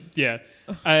 Yeah,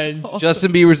 and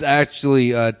Justin Bieber's actually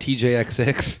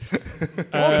TJX6. Or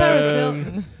Paris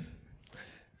Hilton.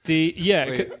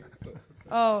 Wait.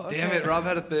 Oh, okay. Damn it, Rob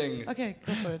had a thing. Okay,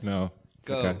 go for it. No. It's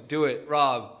Go, okay. do it,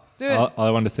 Rob. Do it. All I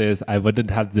want to say is I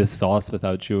wouldn't have this sauce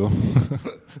without you.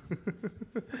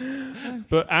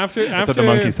 but after That's what the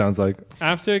monkey sounds like.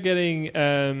 after getting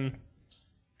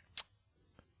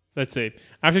let's see,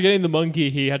 after getting the monkey,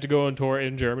 he had to go on tour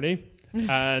in Germany,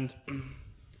 and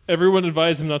everyone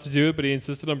advised him not to do it, but he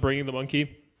insisted on bringing the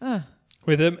monkey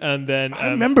with him, and then I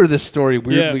remember this story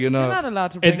weirdly You're enough. not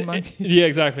allowed to bring It- monkeys. yeah,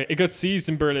 exactly. It got seized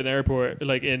in Berlin airport,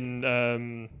 like in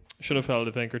Schönefeld,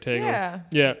 I think, or Tegel.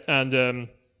 Yeah. And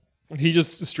he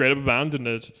just straight up abandoned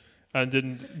it and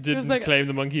didn't like, claim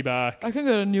the monkey back. I can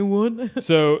get a new one.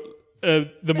 So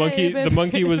the monkey Baby.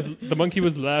 monkey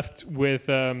was left with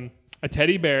a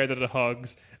teddy bear that it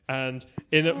hugs, and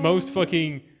in the most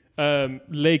fucking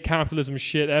late capitalism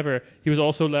shit ever, he was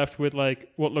also left with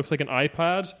like what looks like an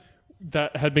iPad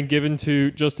that had been given to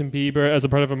Justin Bieber as a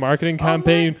part of a marketing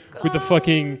campaign with the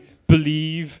fucking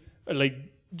Believe like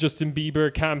Justin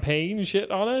Bieber campaign shit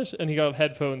on it, and he got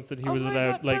headphones that he Oh was my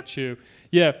allowed God, like but chew.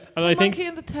 Yeah, and I think Monkey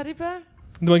and the teddy bear?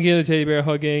 the monkey and the teddy bear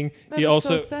hugging. That He is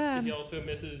also so sad. he also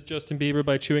misses Justin Bieber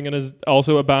by chewing on his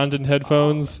also abandoned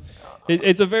headphones.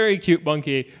 It's a very cute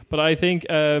monkey, but I think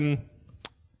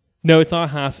no, it's not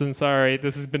Hassan. Sorry,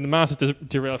 this has been a massive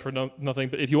derail for nothing.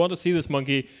 But if you want to see this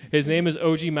monkey, his name is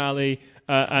OG Mali.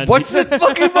 And What's that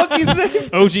fucking monkey's name?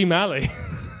 OG Mali?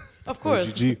 Of course.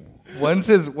 GG. When's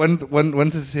his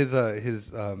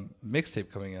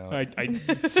mixtape coming out? I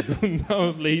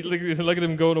no, look at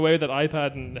him going away with that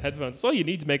iPad and headphones. That's all you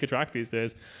need to make a track these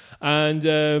days. And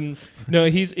no,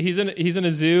 he's in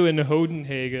a zoo in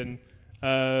Hodenhagen.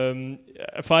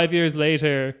 5 years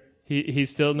later, he's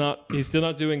still not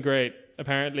doing great.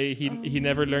 Apparently, he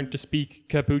never learned to speak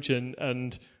Capuchin,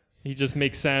 and he just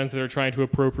makes sounds that are trying to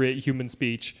appropriate human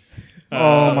speech.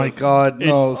 Oh my God!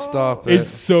 No, it's- stop it. It's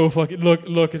so fucking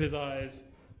look at his eyes.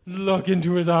 Look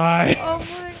into his eyes.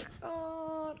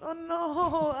 Oh my god! Oh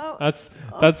no!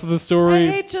 That's the I story.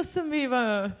 hate Justin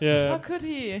Bieber. Yeah. How could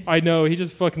he? I know, he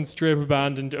just fucking strip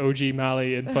abandoned OG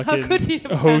Mali in How fucking could he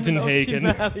abandon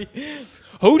Hodenhagen. Ochimali?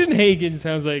 Hodenhagen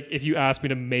sounds like if you asked me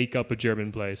to make up a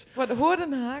German place. What,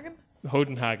 Hodenhagen?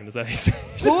 Hodenhagen, is that how you say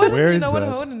it? Hoden? Where you is know what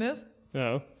that? Hoden is?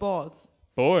 No. Balls.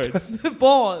 Boards.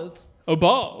 Balls. Oh,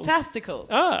 balls. Testicles.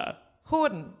 Ah.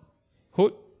 Hoden.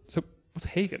 So, what's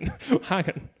Hagen?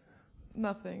 Hagen.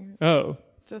 Nothing. Oh.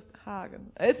 Just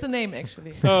Hagen. It's a name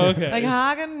actually. Oh, okay. Like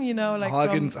Hagen, you know, like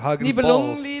Hagen's- from Hagen's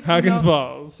Nibelungenlied, Hagen's you know,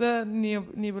 balls. the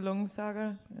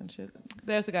Nibelungensaga and shit.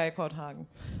 There's a guy called Hagen.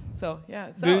 So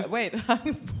yeah. So There's- wait,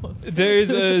 Hagen's balls.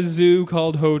 There's a zoo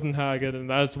called Hodenhagen, and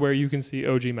that's where you can see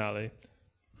OG Mali.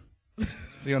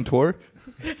 Is he on tour?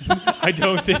 I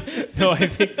don't think. No, I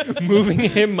think moving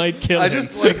him might kill I him.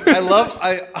 just like I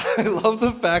love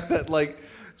the fact that like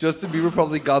Justin Bieber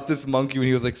probably got this monkey when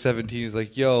he was like 17. He's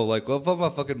like, yo, like what if my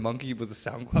fucking monkey was a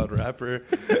SoundCloud rapper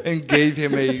and gave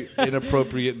him a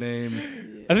inappropriate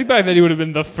name. I think back then he would have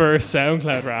been the first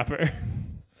SoundCloud rapper.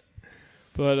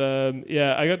 But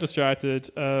yeah, I got distracted.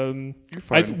 You're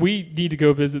fine. We need to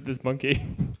go visit this monkey.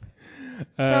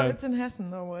 So it's in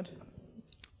Hessen or what?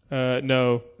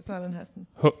 No, It's not in Hessen.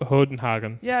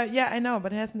 Hodenhagen. Yeah, I know,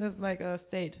 but Hessen is like a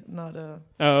state, not a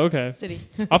Oh, okay. city.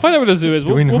 I'll find out where the zoo is.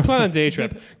 Do we know? We'll plan a day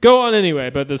trip. Go on anyway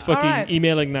about this All fucking right.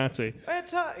 emailing Nazi.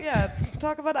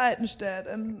 Talk about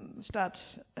Altenstedt and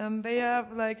Stadt. And they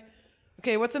have like,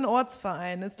 okay, what's an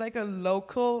Ortsverein? It's like a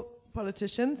local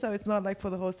politician, so it's not like for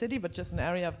the whole city, but just an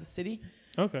area of the city.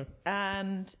 Okay.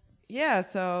 And yeah,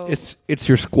 so It's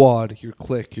your squad, your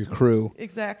clique, your crew.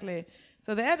 exactly.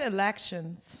 So they had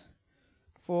elections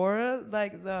for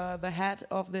like the head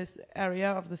of this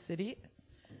area of the city.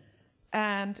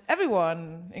 And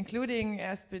everyone, including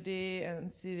SPD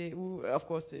and CDU, of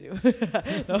course CDU.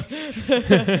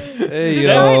 Hey,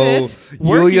 Decided-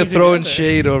 Julia throwing together.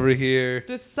 shade over here.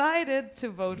 Decided to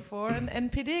vote for an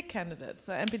NPD candidate.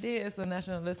 So NPD is the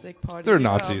Nationalistic Party They're of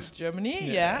Nazis. Germany.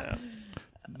 Yeah.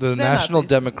 The They're National Nazis.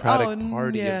 Democratic Oh,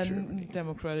 Party yeah, of Germany.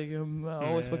 Democratic. I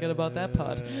always forget about that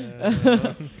part.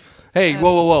 Hey,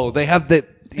 whoa. They have the.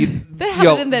 They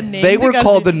have it in their name. They were got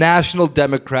called the- the National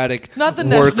Democratic Not the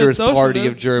National Workers' Party of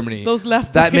Socialists. Germany. Those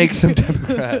left. That makes them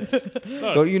Democrats.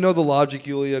 Look, Don't you know the logic,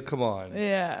 Julia? Come on.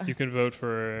 Yeah. you can vote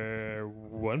for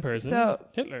one person. So-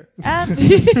 Hitler. And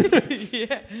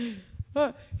yeah.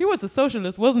 Well, he was a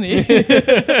socialist, wasn't he?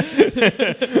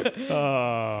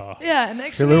 Oh. Yeah, and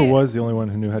actually, Hitler was the only one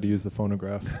who knew how to use the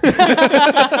phonograph.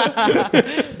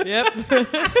 Yep.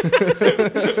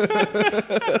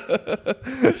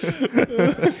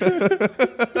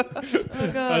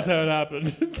 Oh, God. That's how it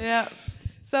happened. Yeah.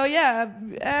 So yeah,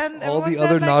 and All the everyone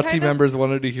other said, like, Nazi kind of- members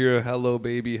wanted to hear "Hello,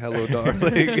 baby, hello,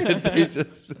 darling," and they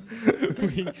just.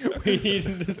 we need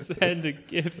to send a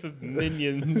gif of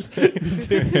minions to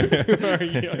our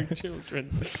young children.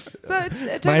 So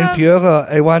it turned Mein out- Führer,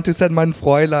 I want to send mein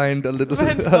Fräulein a little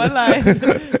Mein Fräulein.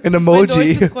 an Mein emoji.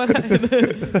 deutsches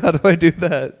Fräulein. How do I do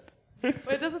that? Well,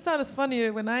 it doesn't sound as funny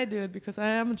when I do it because I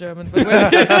am German. But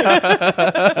when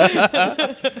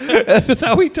That's just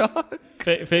how we talk.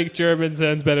 Fake German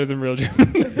sounds better than real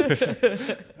German.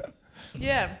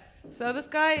 yeah. So this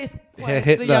guy is Herr the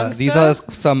Hitler, youngster. these are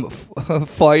some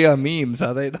fire memes,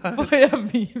 are they not? Fire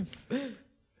memes.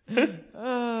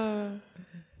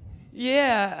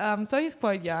 Yeah. So he's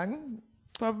quite young,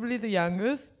 probably the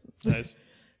youngest. Nice.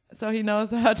 So he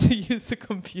knows how to use the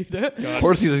computer. Of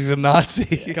course he's a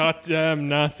Nazi. Goddamn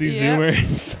Nazi Yeah.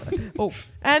 zoomers. Oh,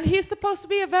 and he's supposed to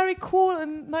be a very cool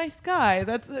and nice guy.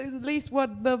 That's at least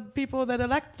what the people that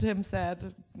elected him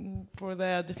said for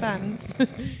their defense.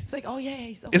 It's like, oh yeah,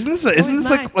 he's always, Isn't this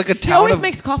always like a He town always of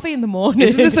makes coffee in the morning.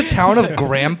 Isn't this a town of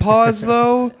grandpas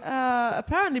though?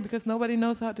 Apparently, because nobody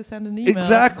knows how to send an email.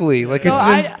 Exactly. Like So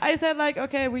it's I said like,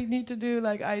 okay, we need to do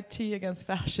like IT against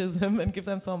fascism and give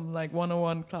them some like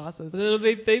 101 classes. So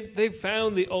they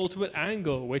found the ultimate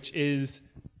angle, which is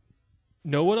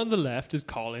no one on the left is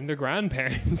calling their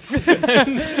grandparents,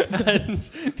 and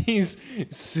these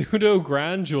pseudo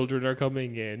grandchildren are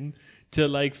coming in to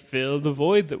like fill the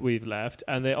void that we've left,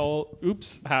 and they all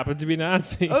happen to be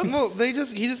Nazis. no, he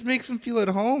just makes him feel at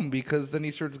home because then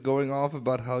he starts going off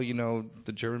about how,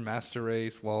 the German master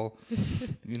race while,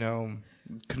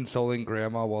 consoling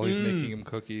grandma while he's making him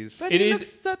cookies. But It he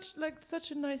is- looks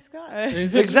such a nice guy.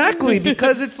 Exactly,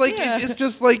 because it's like Yeah. it's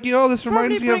just like this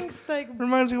Probably reminds me of brings like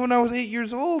when I was 8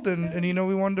 years old and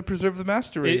we wanted to preserve the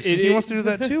master race. It- and he it- wants to do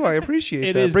that too. I appreciate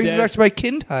it that. is Brings me def- back to my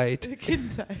kindheit.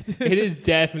 inside. It is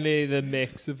definitely the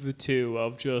mix of the two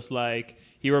of just like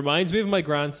he reminds me of my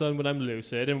grandson when I'm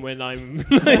lucid and when I'm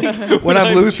like, When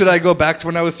I'm lucid, I go back to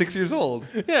when I was 6 years old.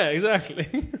 yeah, exactly.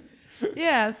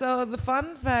 Yeah, so the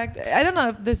fun fact, I don't know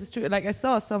if this is true, like I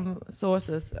saw some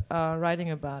sources writing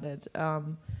about it.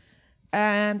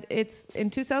 And it's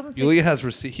in 2006. Julia has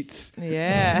receipts.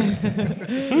 Yeah.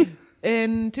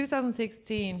 In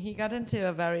 2016, he got into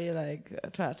a very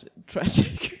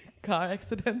tragic car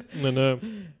accident. No.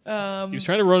 He was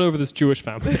trying to run over this Jewish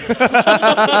family.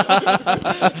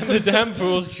 The damn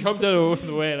fools jumped out of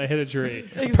the way and I hit a tree.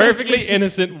 Exactly. Perfectly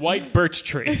innocent white birch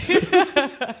tree.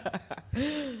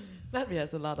 Latvia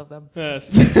has a lot of them. Yes.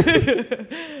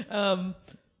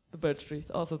 The birch trees,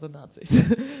 also the Nazis.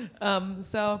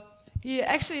 So he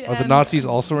actually. Are the and- Nazis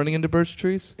also running into birch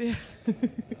trees?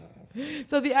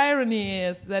 So the irony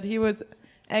is that he was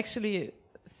actually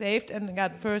saved and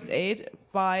got first aid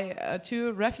by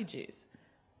 2 refugees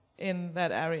in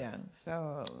that area.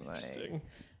 So Interesting.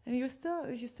 and he's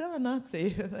still a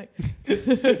Nazi. Like,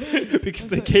 Because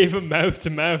they gave him mouth to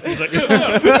mouth. He's like,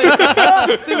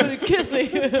 oh, they would kiss me.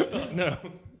 no.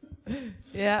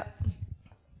 Yeah.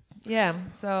 Yeah.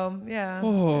 So yeah,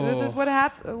 Oh. this is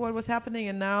what was happening,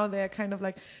 and now they're kind of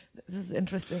like, this is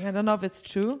interesting. I don't know if it's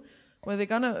true. Well, they're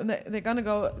gonna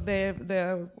go.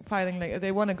 They're fighting like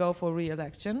they want to go for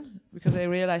re-election because they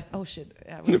realize, oh shit,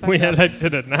 yeah, we We fucked up.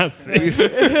 elected a Nazi.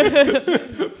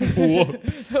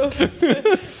 Whoops.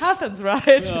 Happens, right?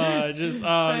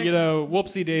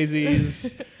 Whoopsie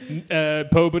daisies.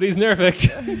 Poe, but he's nerfed.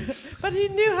 But he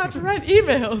knew how to write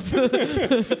emails.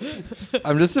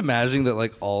 I'm just imagining that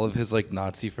like all of his like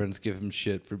Nazi friends give him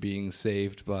shit for being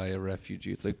saved by a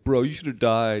refugee. It's like, bro, you should have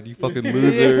died, you fucking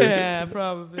loser. Yeah,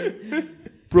 probably.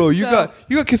 Bro, you So-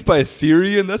 got kissed by a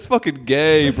Syrian? That's fucking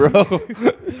gay, bro.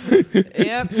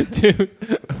 Yep. Dude,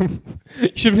 you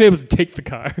should have been able to take the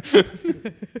car.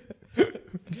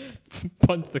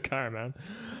 punch the car, man.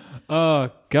 Oh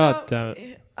god damn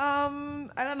it.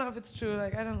 I don't know if it's true.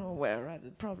 Like, I don't know where I read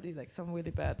it. Probably like some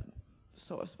really bad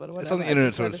source, but whatever. It's on the I internet,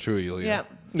 just so read it's it. true, Yulia. Yeah.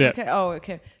 Yeah. Okay. Oh,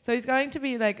 okay. So he's going to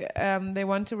be like, they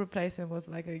want to replace him with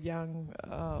like a young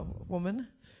woman.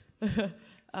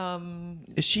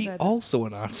 Is she that is- also a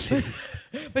Nazi?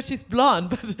 But she's blonde.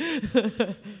 But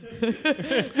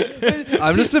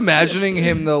I'm just imagining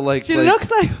him though, like she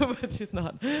looks like, but she's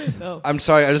not. No. I'm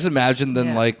sorry, I just imagine then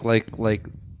Yeah. like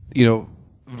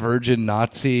virgin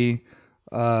Nazi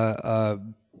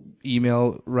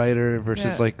email writer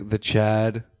versus Yeah. like the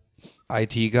Chad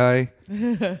IT guy.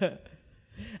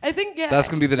 I think That's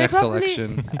gonna be the they next probably,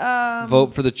 election.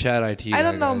 Vote for the Chad IT guy. I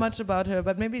don't know guys. much about her,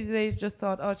 but maybe they just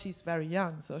thought, oh, she's very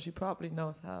young, so she probably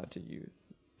knows how to use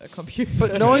a computer.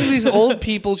 But knowing these old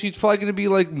people, she's probably gonna be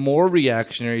like more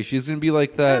reactionary. She's gonna be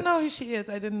like I that. don't know who she is.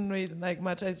 I didn't read like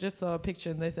much. I just saw a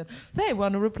picture and they said they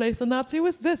want to replace a Nazi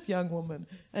with this young woman.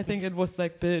 I think it was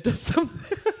like Bild or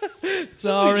something.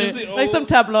 Sorry, just the like some old-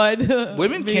 tabloid.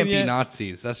 Women can't be media.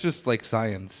 Nazis. That's just like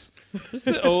science. Just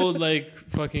the old like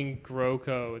fucking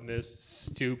Groko in this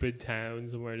stupid town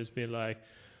somewhere, just being like,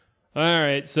 all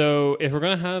right, so if we're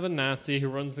gonna have a Nazi who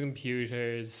runs the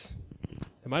computers,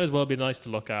 it might as well be nice to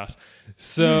look at.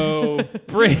 So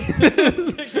bring.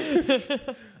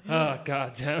 Oh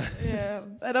god damn it. Yeah,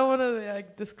 I don't want to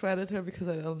like discredit her because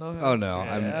I don't know her. Oh no,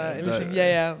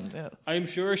 Yeah. I'm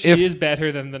sure she If- is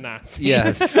better than the Nazi.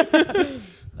 Yes.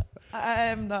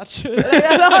 I'm not sure. No.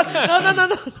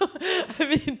 I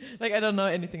mean, like I don't know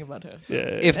anything about her. So.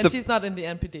 Yeah. If And the she's not in the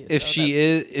NPD. if so she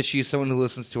is if she's someone who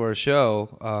listens to our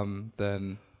show,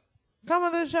 then come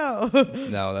on the show.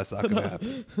 no, that's not gonna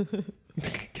happen.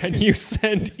 Can you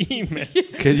send email? Can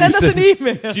Send us an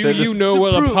email. Do you know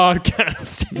what a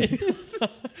podcast is?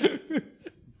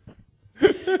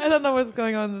 I don't know what's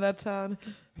going on in that town.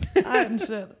 I'm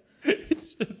shit.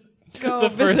 It's just Go the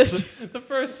visit.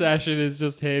 first session is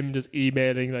just him just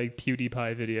emailing like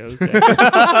PewDiePie videos.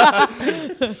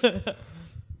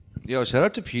 Yo, shout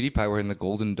out to PewDiePie wearing the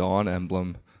Golden Dawn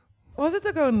emblem. Was it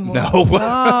the golden one? No. No,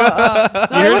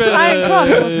 it was an Iron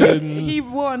Cross. Um, He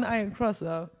wore an Iron Cross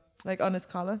though, like on his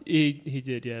collar. he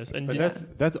did, yes. And But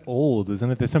did- that's old, isn't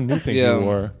it? There's some new thing Yeah. he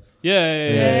wore.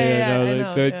 Yeah, No, I like,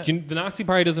 know, the, yeah. the Nazi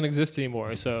Party doesn't exist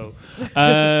anymore, so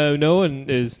no one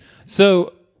is.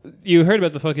 So you heard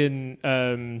about the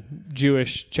fucking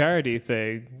Jewish charity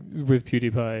thing with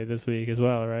PewDiePie this week as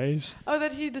well, right? Oh,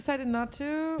 that he decided not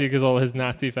to. Because all his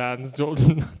Nazi fans told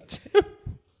him not to.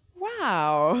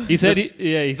 Wow. He said, The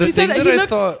He thing said that he I looked.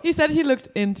 thought He said he looked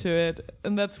into it,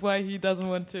 and that's why he doesn't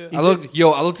want to. I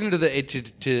looked into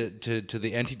the to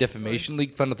the Anti-Defamation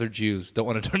League. Found out they're Jews. Don't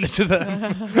want to turn it to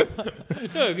them.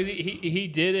 no, because he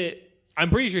did it. I'm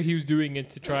pretty sure he was doing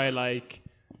it to try like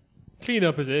clean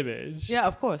up his image. Yeah,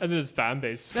 of course. And then his fan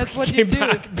base. That's fucking what you came do.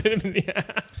 back and bit him in the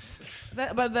ass.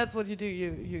 But that's what you do.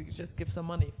 You just give some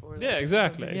money for it. Yeah,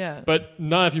 exactly. Yeah. But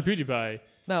not if you're PewDiePie.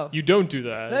 No. You don't do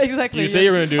that. Exactly. You say yes.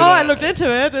 you're going to do Oh, that. I looked into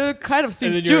it. It kind of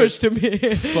seems then you're Jewish to me.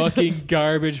 Fucking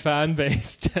garbage fan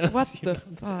base. tells What you the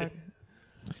fuck?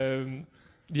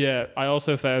 Yeah, I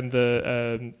also found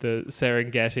the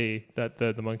Serengeti that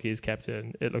the monkeys kept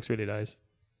in. It looks really nice.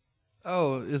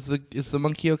 Oh, is the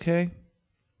monkey okay?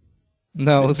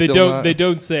 No, They still don't. not. They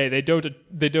don't say. They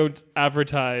don't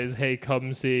advertise. Hey,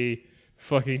 come see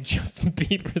fucking Justin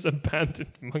Bieber's abandoned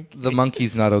monkey. The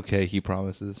monkey's not okay. He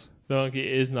promises. The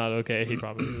monkey is not okay. He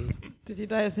promises. Did he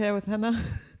dye his hair with henna?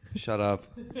 Shut up.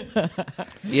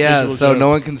 Yeah, Visual so no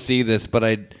one jokes. can see this, but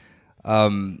I,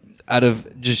 out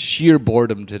of just sheer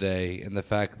boredom today, and the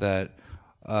fact that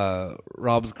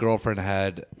Rob's girlfriend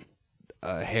had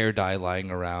hair dye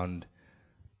lying around,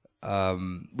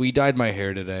 we dyed my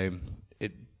hair today.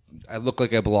 I look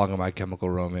like I belong in My Chemical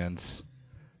Romance.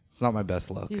 It's not my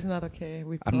best look. He's not okay.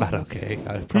 I'm not promise. okay.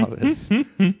 I promise.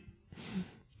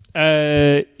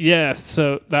 Yeah.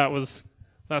 So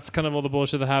that's kind of all the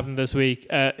bullshit that happened this week.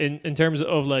 In terms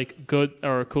of like good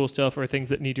or cool stuff or things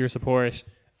that need your support,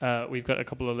 we've got a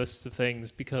couple of lists of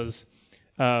things because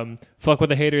fuck what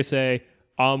the haters say.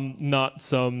 I'm not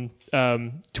some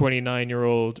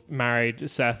 29-year-old married,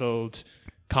 settled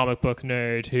comic book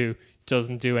nerd who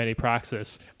doesn't do any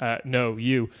praxis. No,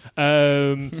 you.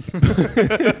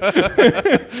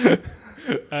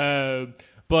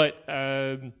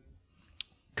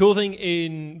 Cool thing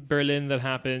in Berlin that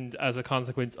happened as a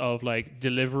consequence of like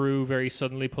Deliveroo very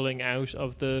suddenly pulling out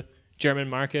of the German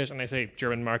market. And I say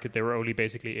German market, they were only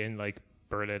basically in like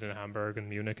Berlin and Hamburg and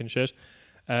Munich and shit.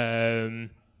 There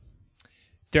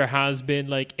has been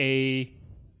like a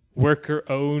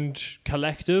worker-owned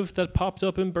collective that popped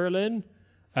up in Berlin.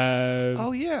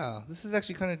 Oh yeah, this is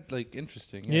actually kind of like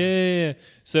interesting. Yeah.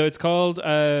 So it's called,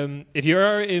 if you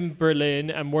are in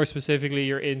Berlin, and more specifically,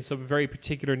 you're in some very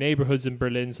particular neighborhoods in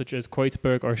Berlin, such as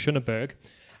Kreuzberg or Schöneberg,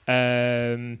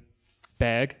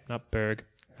 Berg, not Berg.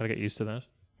 Gotta get used to that.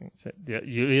 Yeah,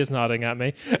 Julia's nodding at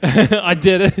me. I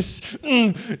did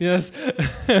it. Yes.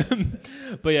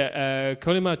 But yeah,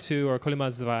 Kolima 2 or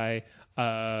Kolima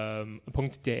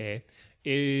 2.de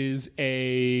is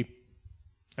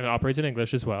and it operates in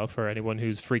English as well for anyone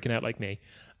who's freaking out like me,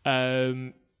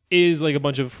 is like a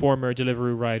bunch of former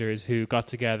Deliveroo riders who got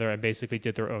together and basically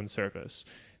did their own service.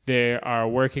 They are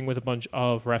working with a bunch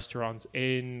of restaurants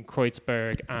in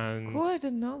Kreuzberg and... Cool, I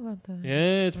didn't know about that.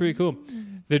 Yeah, it's pretty cool.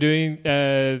 They're doing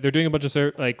a bunch of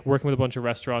working with a bunch of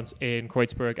restaurants in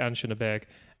Kreuzberg and Schöneberg,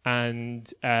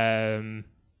 and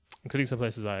including some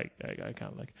places I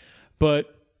can't like.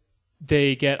 But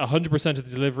they get 100% of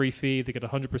the delivery fee. They get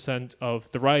 100% of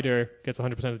the rider gets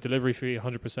 100% of the delivery fee,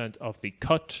 100% of the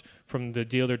cut from the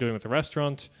deal they're doing with the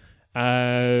restaurant,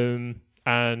 and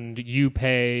you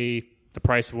pay the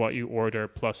price of what you order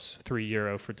plus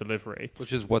 €3 for delivery,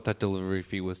 which is what that delivery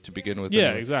fee was to begin with. Yeah,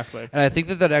 anyway. exactly. And I think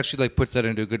that actually like puts that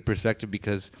into a good perspective,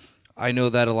 because I know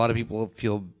that a lot of people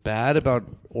feel bad about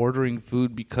ordering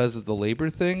food because of the labor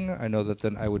thing. I know that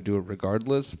then I would do it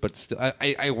regardless, but still,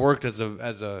 I worked as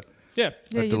a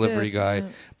delivery guy. Yeah.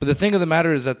 But the thing of the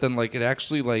matter is that then like it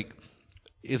actually like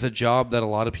is a job that a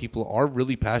lot of people are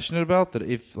really passionate about. That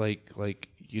if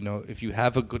if you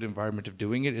have a good environment of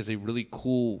doing it, is a really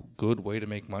cool, good way to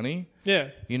make money. Yeah.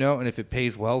 And if it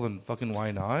pays well, then fucking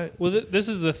why not? Well, this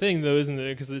is the thing, though, isn't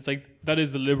it? Because it's like, that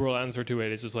is the liberal answer to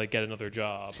it. It's just like, get another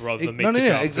job rather than make the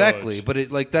job exactly. good. But it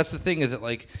like, that's the thing, is it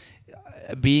like,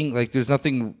 being like, there's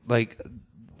nothing like,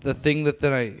 the thing that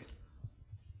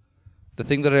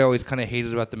I always kind of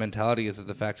hated about the mentality is that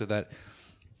the fact of that,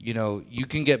 you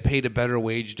can get paid a better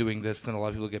wage doing this than a lot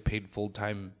of people get paid full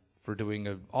time for doing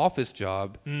an office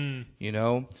job, and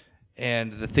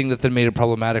the thing that then made it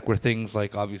problematic were things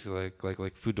like obviously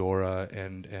like Foodora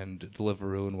and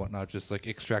Deliveroo and whatnot, just like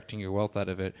extracting your wealth out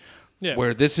of it. Yeah.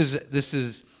 Where this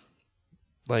is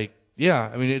like, yeah,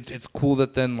 I mean it's cool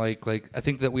that then like I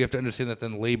think that we have to understand that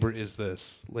then labor is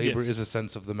this. Labor is a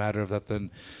sense of the matter of that then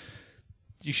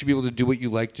you should be able to do what you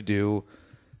like to do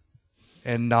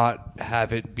and not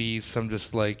have it be some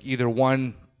just like either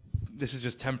one, this is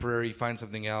just temporary, find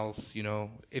something else,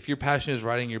 If your passion is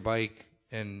riding your bike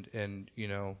and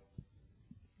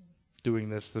doing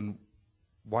this, then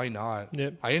why not?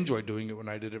 Yep. I enjoyed doing it when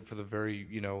I did it for the very,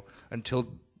 until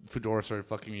Foodora started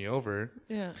fucking me over.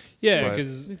 Yeah. Yeah,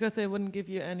 because they wouldn't give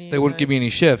you any... They wouldn't give me any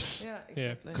shifts. Yeah,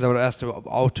 exactly. Because I would have asked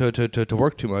to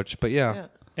work too much, but yeah.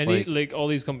 And all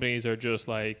these companies are just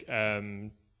like...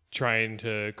 trying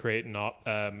to create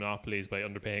monopolies by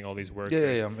underpaying all these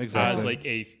workers. Yeah, exactly. As like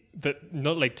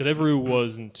not like Deliveroo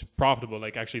wasn't profitable.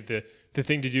 Like actually, the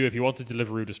thing to do if you wanted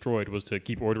Deliveroo destroyed was to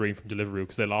keep ordering from Deliveroo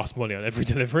because they lost money on every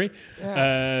delivery.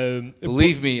 Yeah.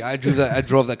 Believe me, I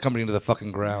drove that company into the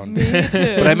fucking ground. Me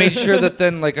too. But I made sure that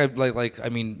then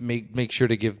make sure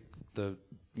to give the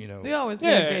We always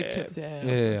gave tips.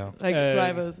 Yeah. Like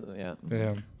drivers. Yeah.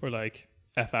 Or like.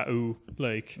 FAU,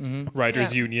 like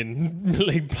Riders Union,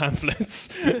 like pamphlets.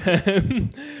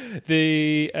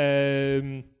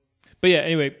 But yeah,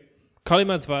 anyway,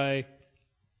 Kolima 2,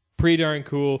 pretty darn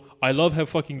cool. I love how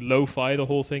fucking lo-fi the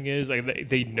whole thing is. Like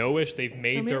they know it. They've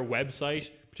made their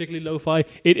website particularly lo-fi.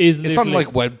 It's not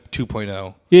like Web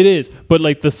 2.0. It is, but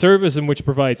like the service in which it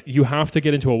provides, you have to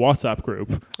get into a WhatsApp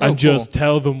group and just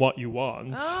tell them what you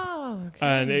want. Oh, okay.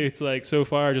 And it's like so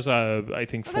far just I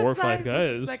think 4 or 5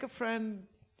 guys. It's like a friend.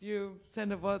 You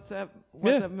send a WhatsApp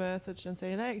message and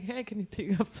say, like, hey, can you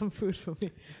pick up some food for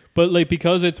me? But like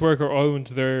because it's worker owned,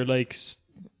 they're like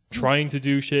trying to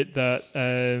do shit that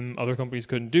other companies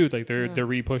couldn't do. Like they're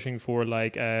really pushing for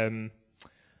like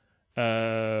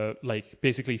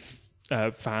basically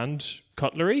fanned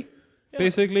cutlery. Yeah.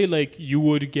 Basically, like you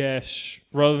would get,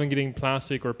 rather than getting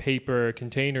plastic or paper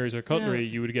containers or cutlery,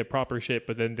 you would get proper shit,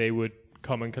 but then they would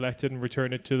come and collect it and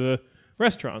return it to the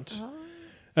restaurant. Oh.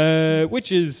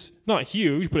 Which is not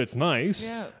huge, but it's nice.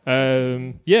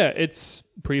 Yeah, it's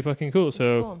pretty fucking cool.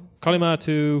 So,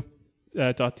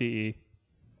 Kolima2.de.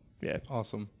 Yeah.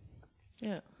 Awesome.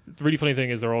 Yeah. The really funny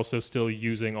thing is they're also still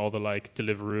using all the like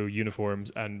Deliveroo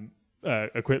uniforms and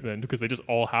equipment because they just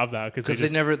all have that because they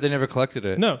never collected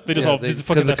it. No, they just all just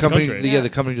fucking left the country. The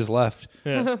company just left.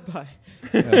 Yeah. Bye.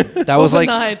 That was like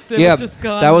was just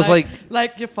gone, that was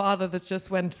like your father that just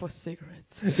went for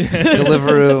cigarettes.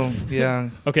 Deliveroo.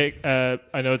 Yeah. Okay.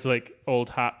 I know it's like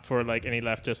old hat for like any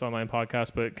leftist online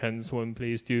podcast, but can someone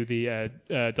please do the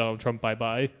Donald Trump bye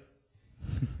bye?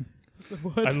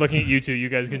 I'm looking at you two. You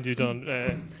guys can do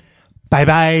done. Bye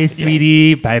bye,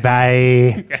 sweetie. Bye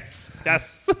bye. Yes.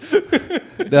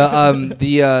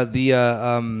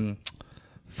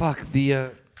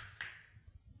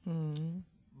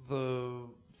 The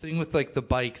thing with like the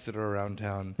bikes that are around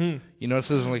town. You notice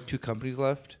there's only 2 companies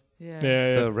left. Yeah.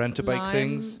 The rent-a-bike Lime.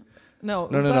 things. No.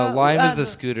 Lime is the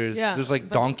scooters. yeah, There's like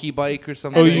but- Donkey Bike or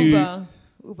something. Oh, you-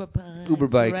 Uber bikes. Uber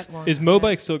the bikes. red ones, Is yeah.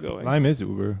 Mobike still going? Lime is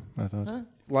Uber, I thought. Huh?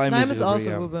 Lime Lime is is Uber, also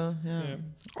yeah. Uber. Yeah. Yeah.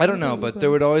 I don't know, but Uber there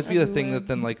would always be a thing everywhere. that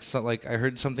then like I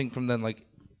heard something from then like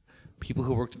people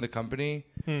who worked in the company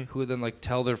who would then like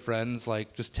tell their friends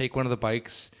like just take one of the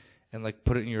bikes and like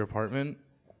put it in your apartment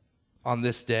on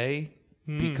this day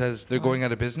because they're going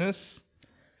out of business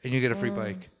and you get a free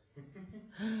bike.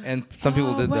 And some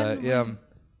people did that. Yeah.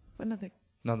 When are they?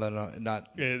 No, not.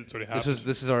 Yeah, that's what happened.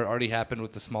 This has already happened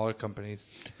with the smaller companies.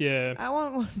 Yeah. I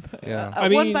want one. Yeah. I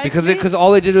mean, one bike, Because please?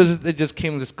 all they did was they just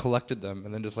came and just collected them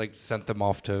and then just like sent them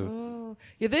off to. Oh.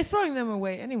 Yeah, they're throwing them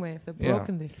away anyway. If they're Yeah.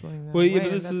 broken, they're throwing them Well, away. yeah, but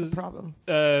and this that's is- a problem.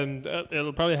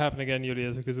 It'll probably happen again,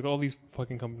 Julia, because all these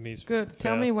fucking companies. Good.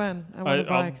 Tell fail. me when. I want a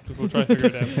bike. We'll try to figure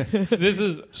it out. This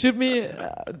is Shoot me.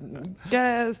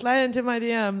 Slide into my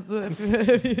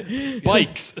DMs.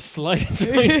 bikes slide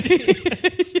into my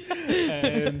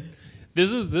DMs.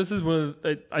 This is one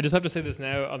of I just have to say this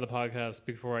now on the podcast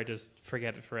before I just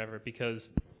forget it forever because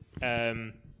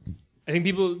I think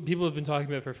people have been talking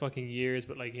about it for fucking years,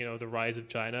 but like the rise of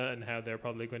China and how they're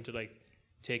probably going to like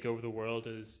take over the world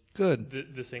as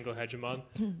Good. the single hegemon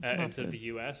instead of the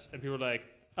US, and people are like,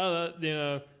 oh,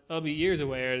 that'll be years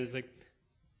away. Or it's like,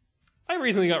 I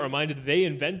recently got reminded that they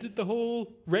invented the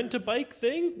whole rent-a-bike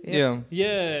thing. Yeah.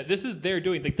 Yeah, this is they're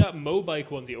doing like that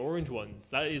Mobike one, the orange ones.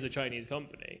 That is a Chinese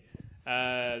company.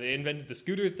 They invented the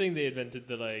scooter thing. They invented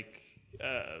the like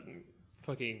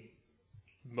fucking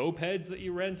mopeds that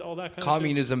you rent, all that kind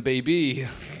Communism, baby.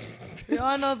 We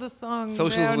all know the song.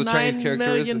 Socialism there are with Chinese 9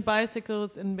 million characteristic.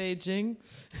 bicycles in Beijing.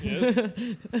 of shit.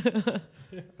 Yes.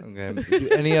 Okay. Do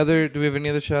we have any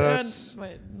other shout There are outs?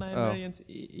 9 Oh. million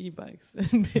e-bikes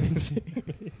in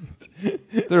Beijing.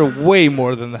 There are way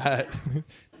more than that.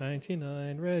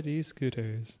 99 ready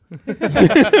scooters.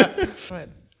 Right.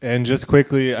 And just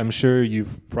quickly, I'm sure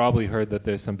you've probably heard that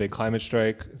there's some big climate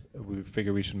strike. We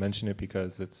figure we should mention it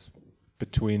because it's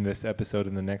between this episode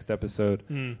and the next episode.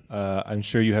 I'm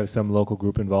sure you have some local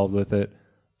group involved with it.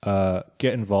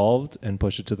 Get involved and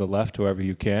push it to the left whoever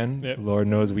you can. Yep. Lord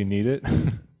knows we need it.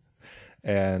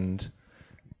 And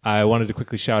I wanted to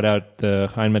quickly shout out the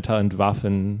Rheinmetall and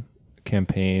Waffen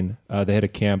campaign. They had a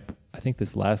camp, I think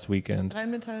this last weekend.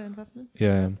 Rheinmetall and Waffen?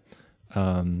 Yeah.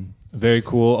 Very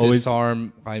cool. Always.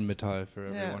 Disarm Rheinmetall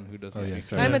for Yeah. everyone who doesn't Oh, yeah, speak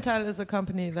sorry. German. Rheinmetall is a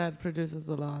company that produces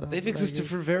a lot of. They've existed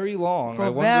for very long. for I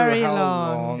wonder very how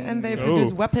long. And they Oh.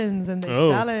 produce weapons and they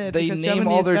Oh. sell it. They because name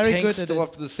Germany all is their very tanks good at still it.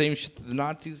 after the same shit that the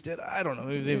Nazis did. I don't know.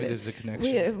 Maybe there's a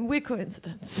connection. We're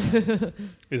coincidence.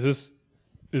 Is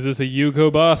this a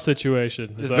Yugo Boss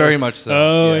situation? Is It's that very what- much so.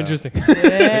 Oh, yeah. interesting.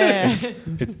 yeah.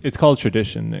 It's called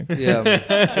tradition, Nick. Yeah.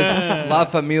 It's La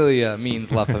Familia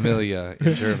means La Familia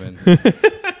in German.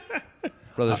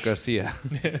 Brothers Garcia.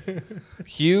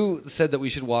 Hugh said that we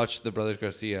should watch the Brothers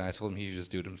Garcia, and I told him he should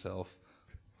just do it himself.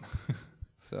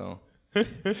 So.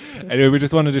 Anyway, we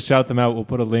just wanted to shout them out. We'll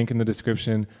put a link in the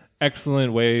description.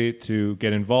 Excellent way to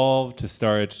get involved, to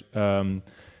start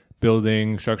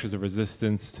building structures of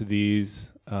resistance to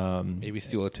these. Maybe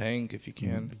steal a tank if you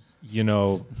can.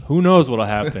 Who knows what'll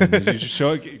happen? You just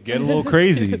get a little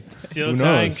crazy. Steal Who a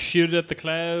tank, knows? shoot it at the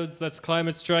clouds. That's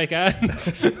climate strike and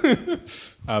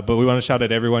But we want to shout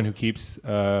at everyone who keeps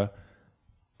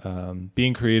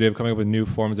being creative, coming up with new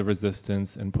forms of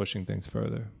resistance, and pushing things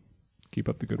further. Keep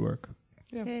up the good work.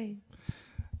 Yeah. Hey.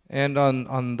 And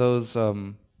on those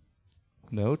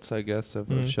notes, I guess,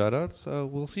 of shout outs,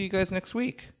 we'll see you guys next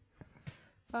week.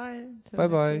 Bye. Till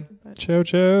Bye-bye. next week. Bye. ciao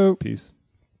ciao. Peace.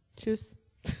 Tschüss.